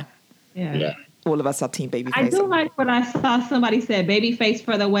us are. Yeah. All of us are team Babyface. I do like what I saw somebody said, Babyface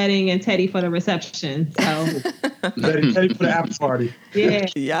for the wedding and Teddy for the reception. So Teddy for the after party. Yeah.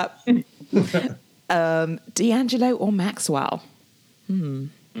 Yep. D'Angelo or Maxwell? Whose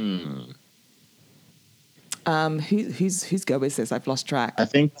go is this? I've lost track. I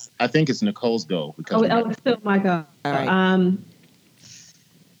think it's Nicole's go because it's still my go. All right.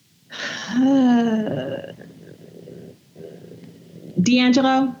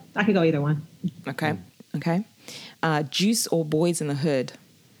 D'Angelo. I could go either one. Okay. Juice or Boys in the Hood?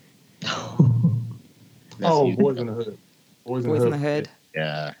 Boys in the Hood. Boys in the Hood.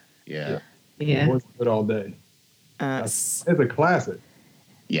 Yeah. Boys in the Hood all day. It's a classic.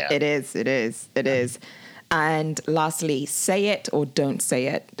 Yeah. It is. And lastly, say it or don't say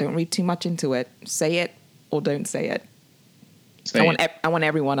it. Don't read too much into it. Say it or don't say it. I want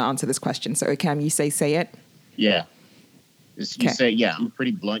everyone to answer this question. So, Okem, you say it? Yeah. You say, I'm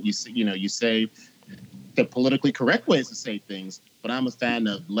pretty blunt. You say the politically correct ways to say things, but I'm a fan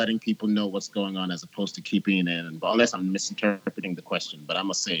of letting people know what's going on as opposed to keeping it in, unless I'm misinterpreting the question, but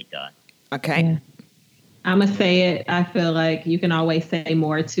I'm a say it guy. Okay. Yeah. I'm going to say it. I feel like you can always say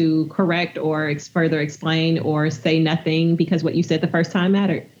more to correct or further explain or say nothing because what you said the first time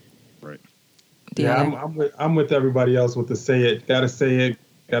mattered. Right. Yeah, I'm with everybody else with the say it. Got to say it.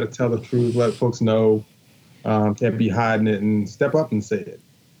 Got to tell the truth. Let folks know. Can't be hiding it and step up and say it.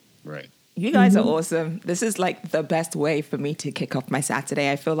 Right. You guys are awesome. This is like the best way for me to kick off my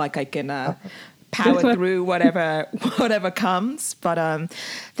Saturday. I feel like I can power through whatever comes. But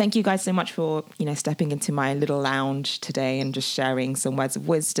thank you guys so much for stepping into my little lounge today and just sharing some words of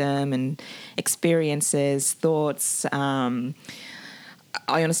wisdom and experiences, thoughts.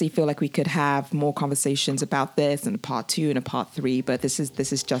 I honestly feel like we could have more conversations about this in a part 2 and a part 3, but this is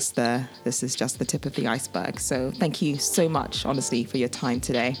just the tip of the iceberg. So thank you so much, honestly, for your time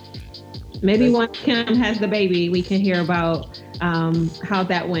today. Maybe once Kim has the baby, we can hear about how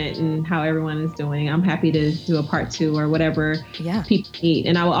that went and how everyone is doing. I'm happy to do a part 2 or whatever people need.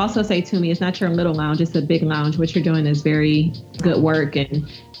 And I will also say to me, it's not your little lounge, it's a big lounge. What you're doing is very good work,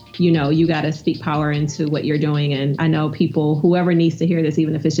 and you got to speak power into what you're doing. And I know whoever needs to hear this,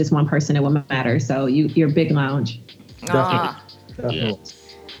 even if it's just one person, it will matter. So you're big lounge. Definitely. Yeah.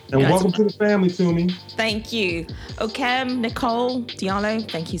 And welcome to the family, Toomey. Thank you. Okem, Nicole, Diallo,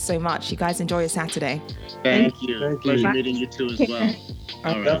 thank you so much. You guys enjoy your Saturday. Thank you. Pleasure meeting you too as well.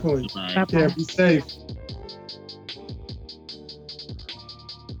 All right. Definitely. Be safe.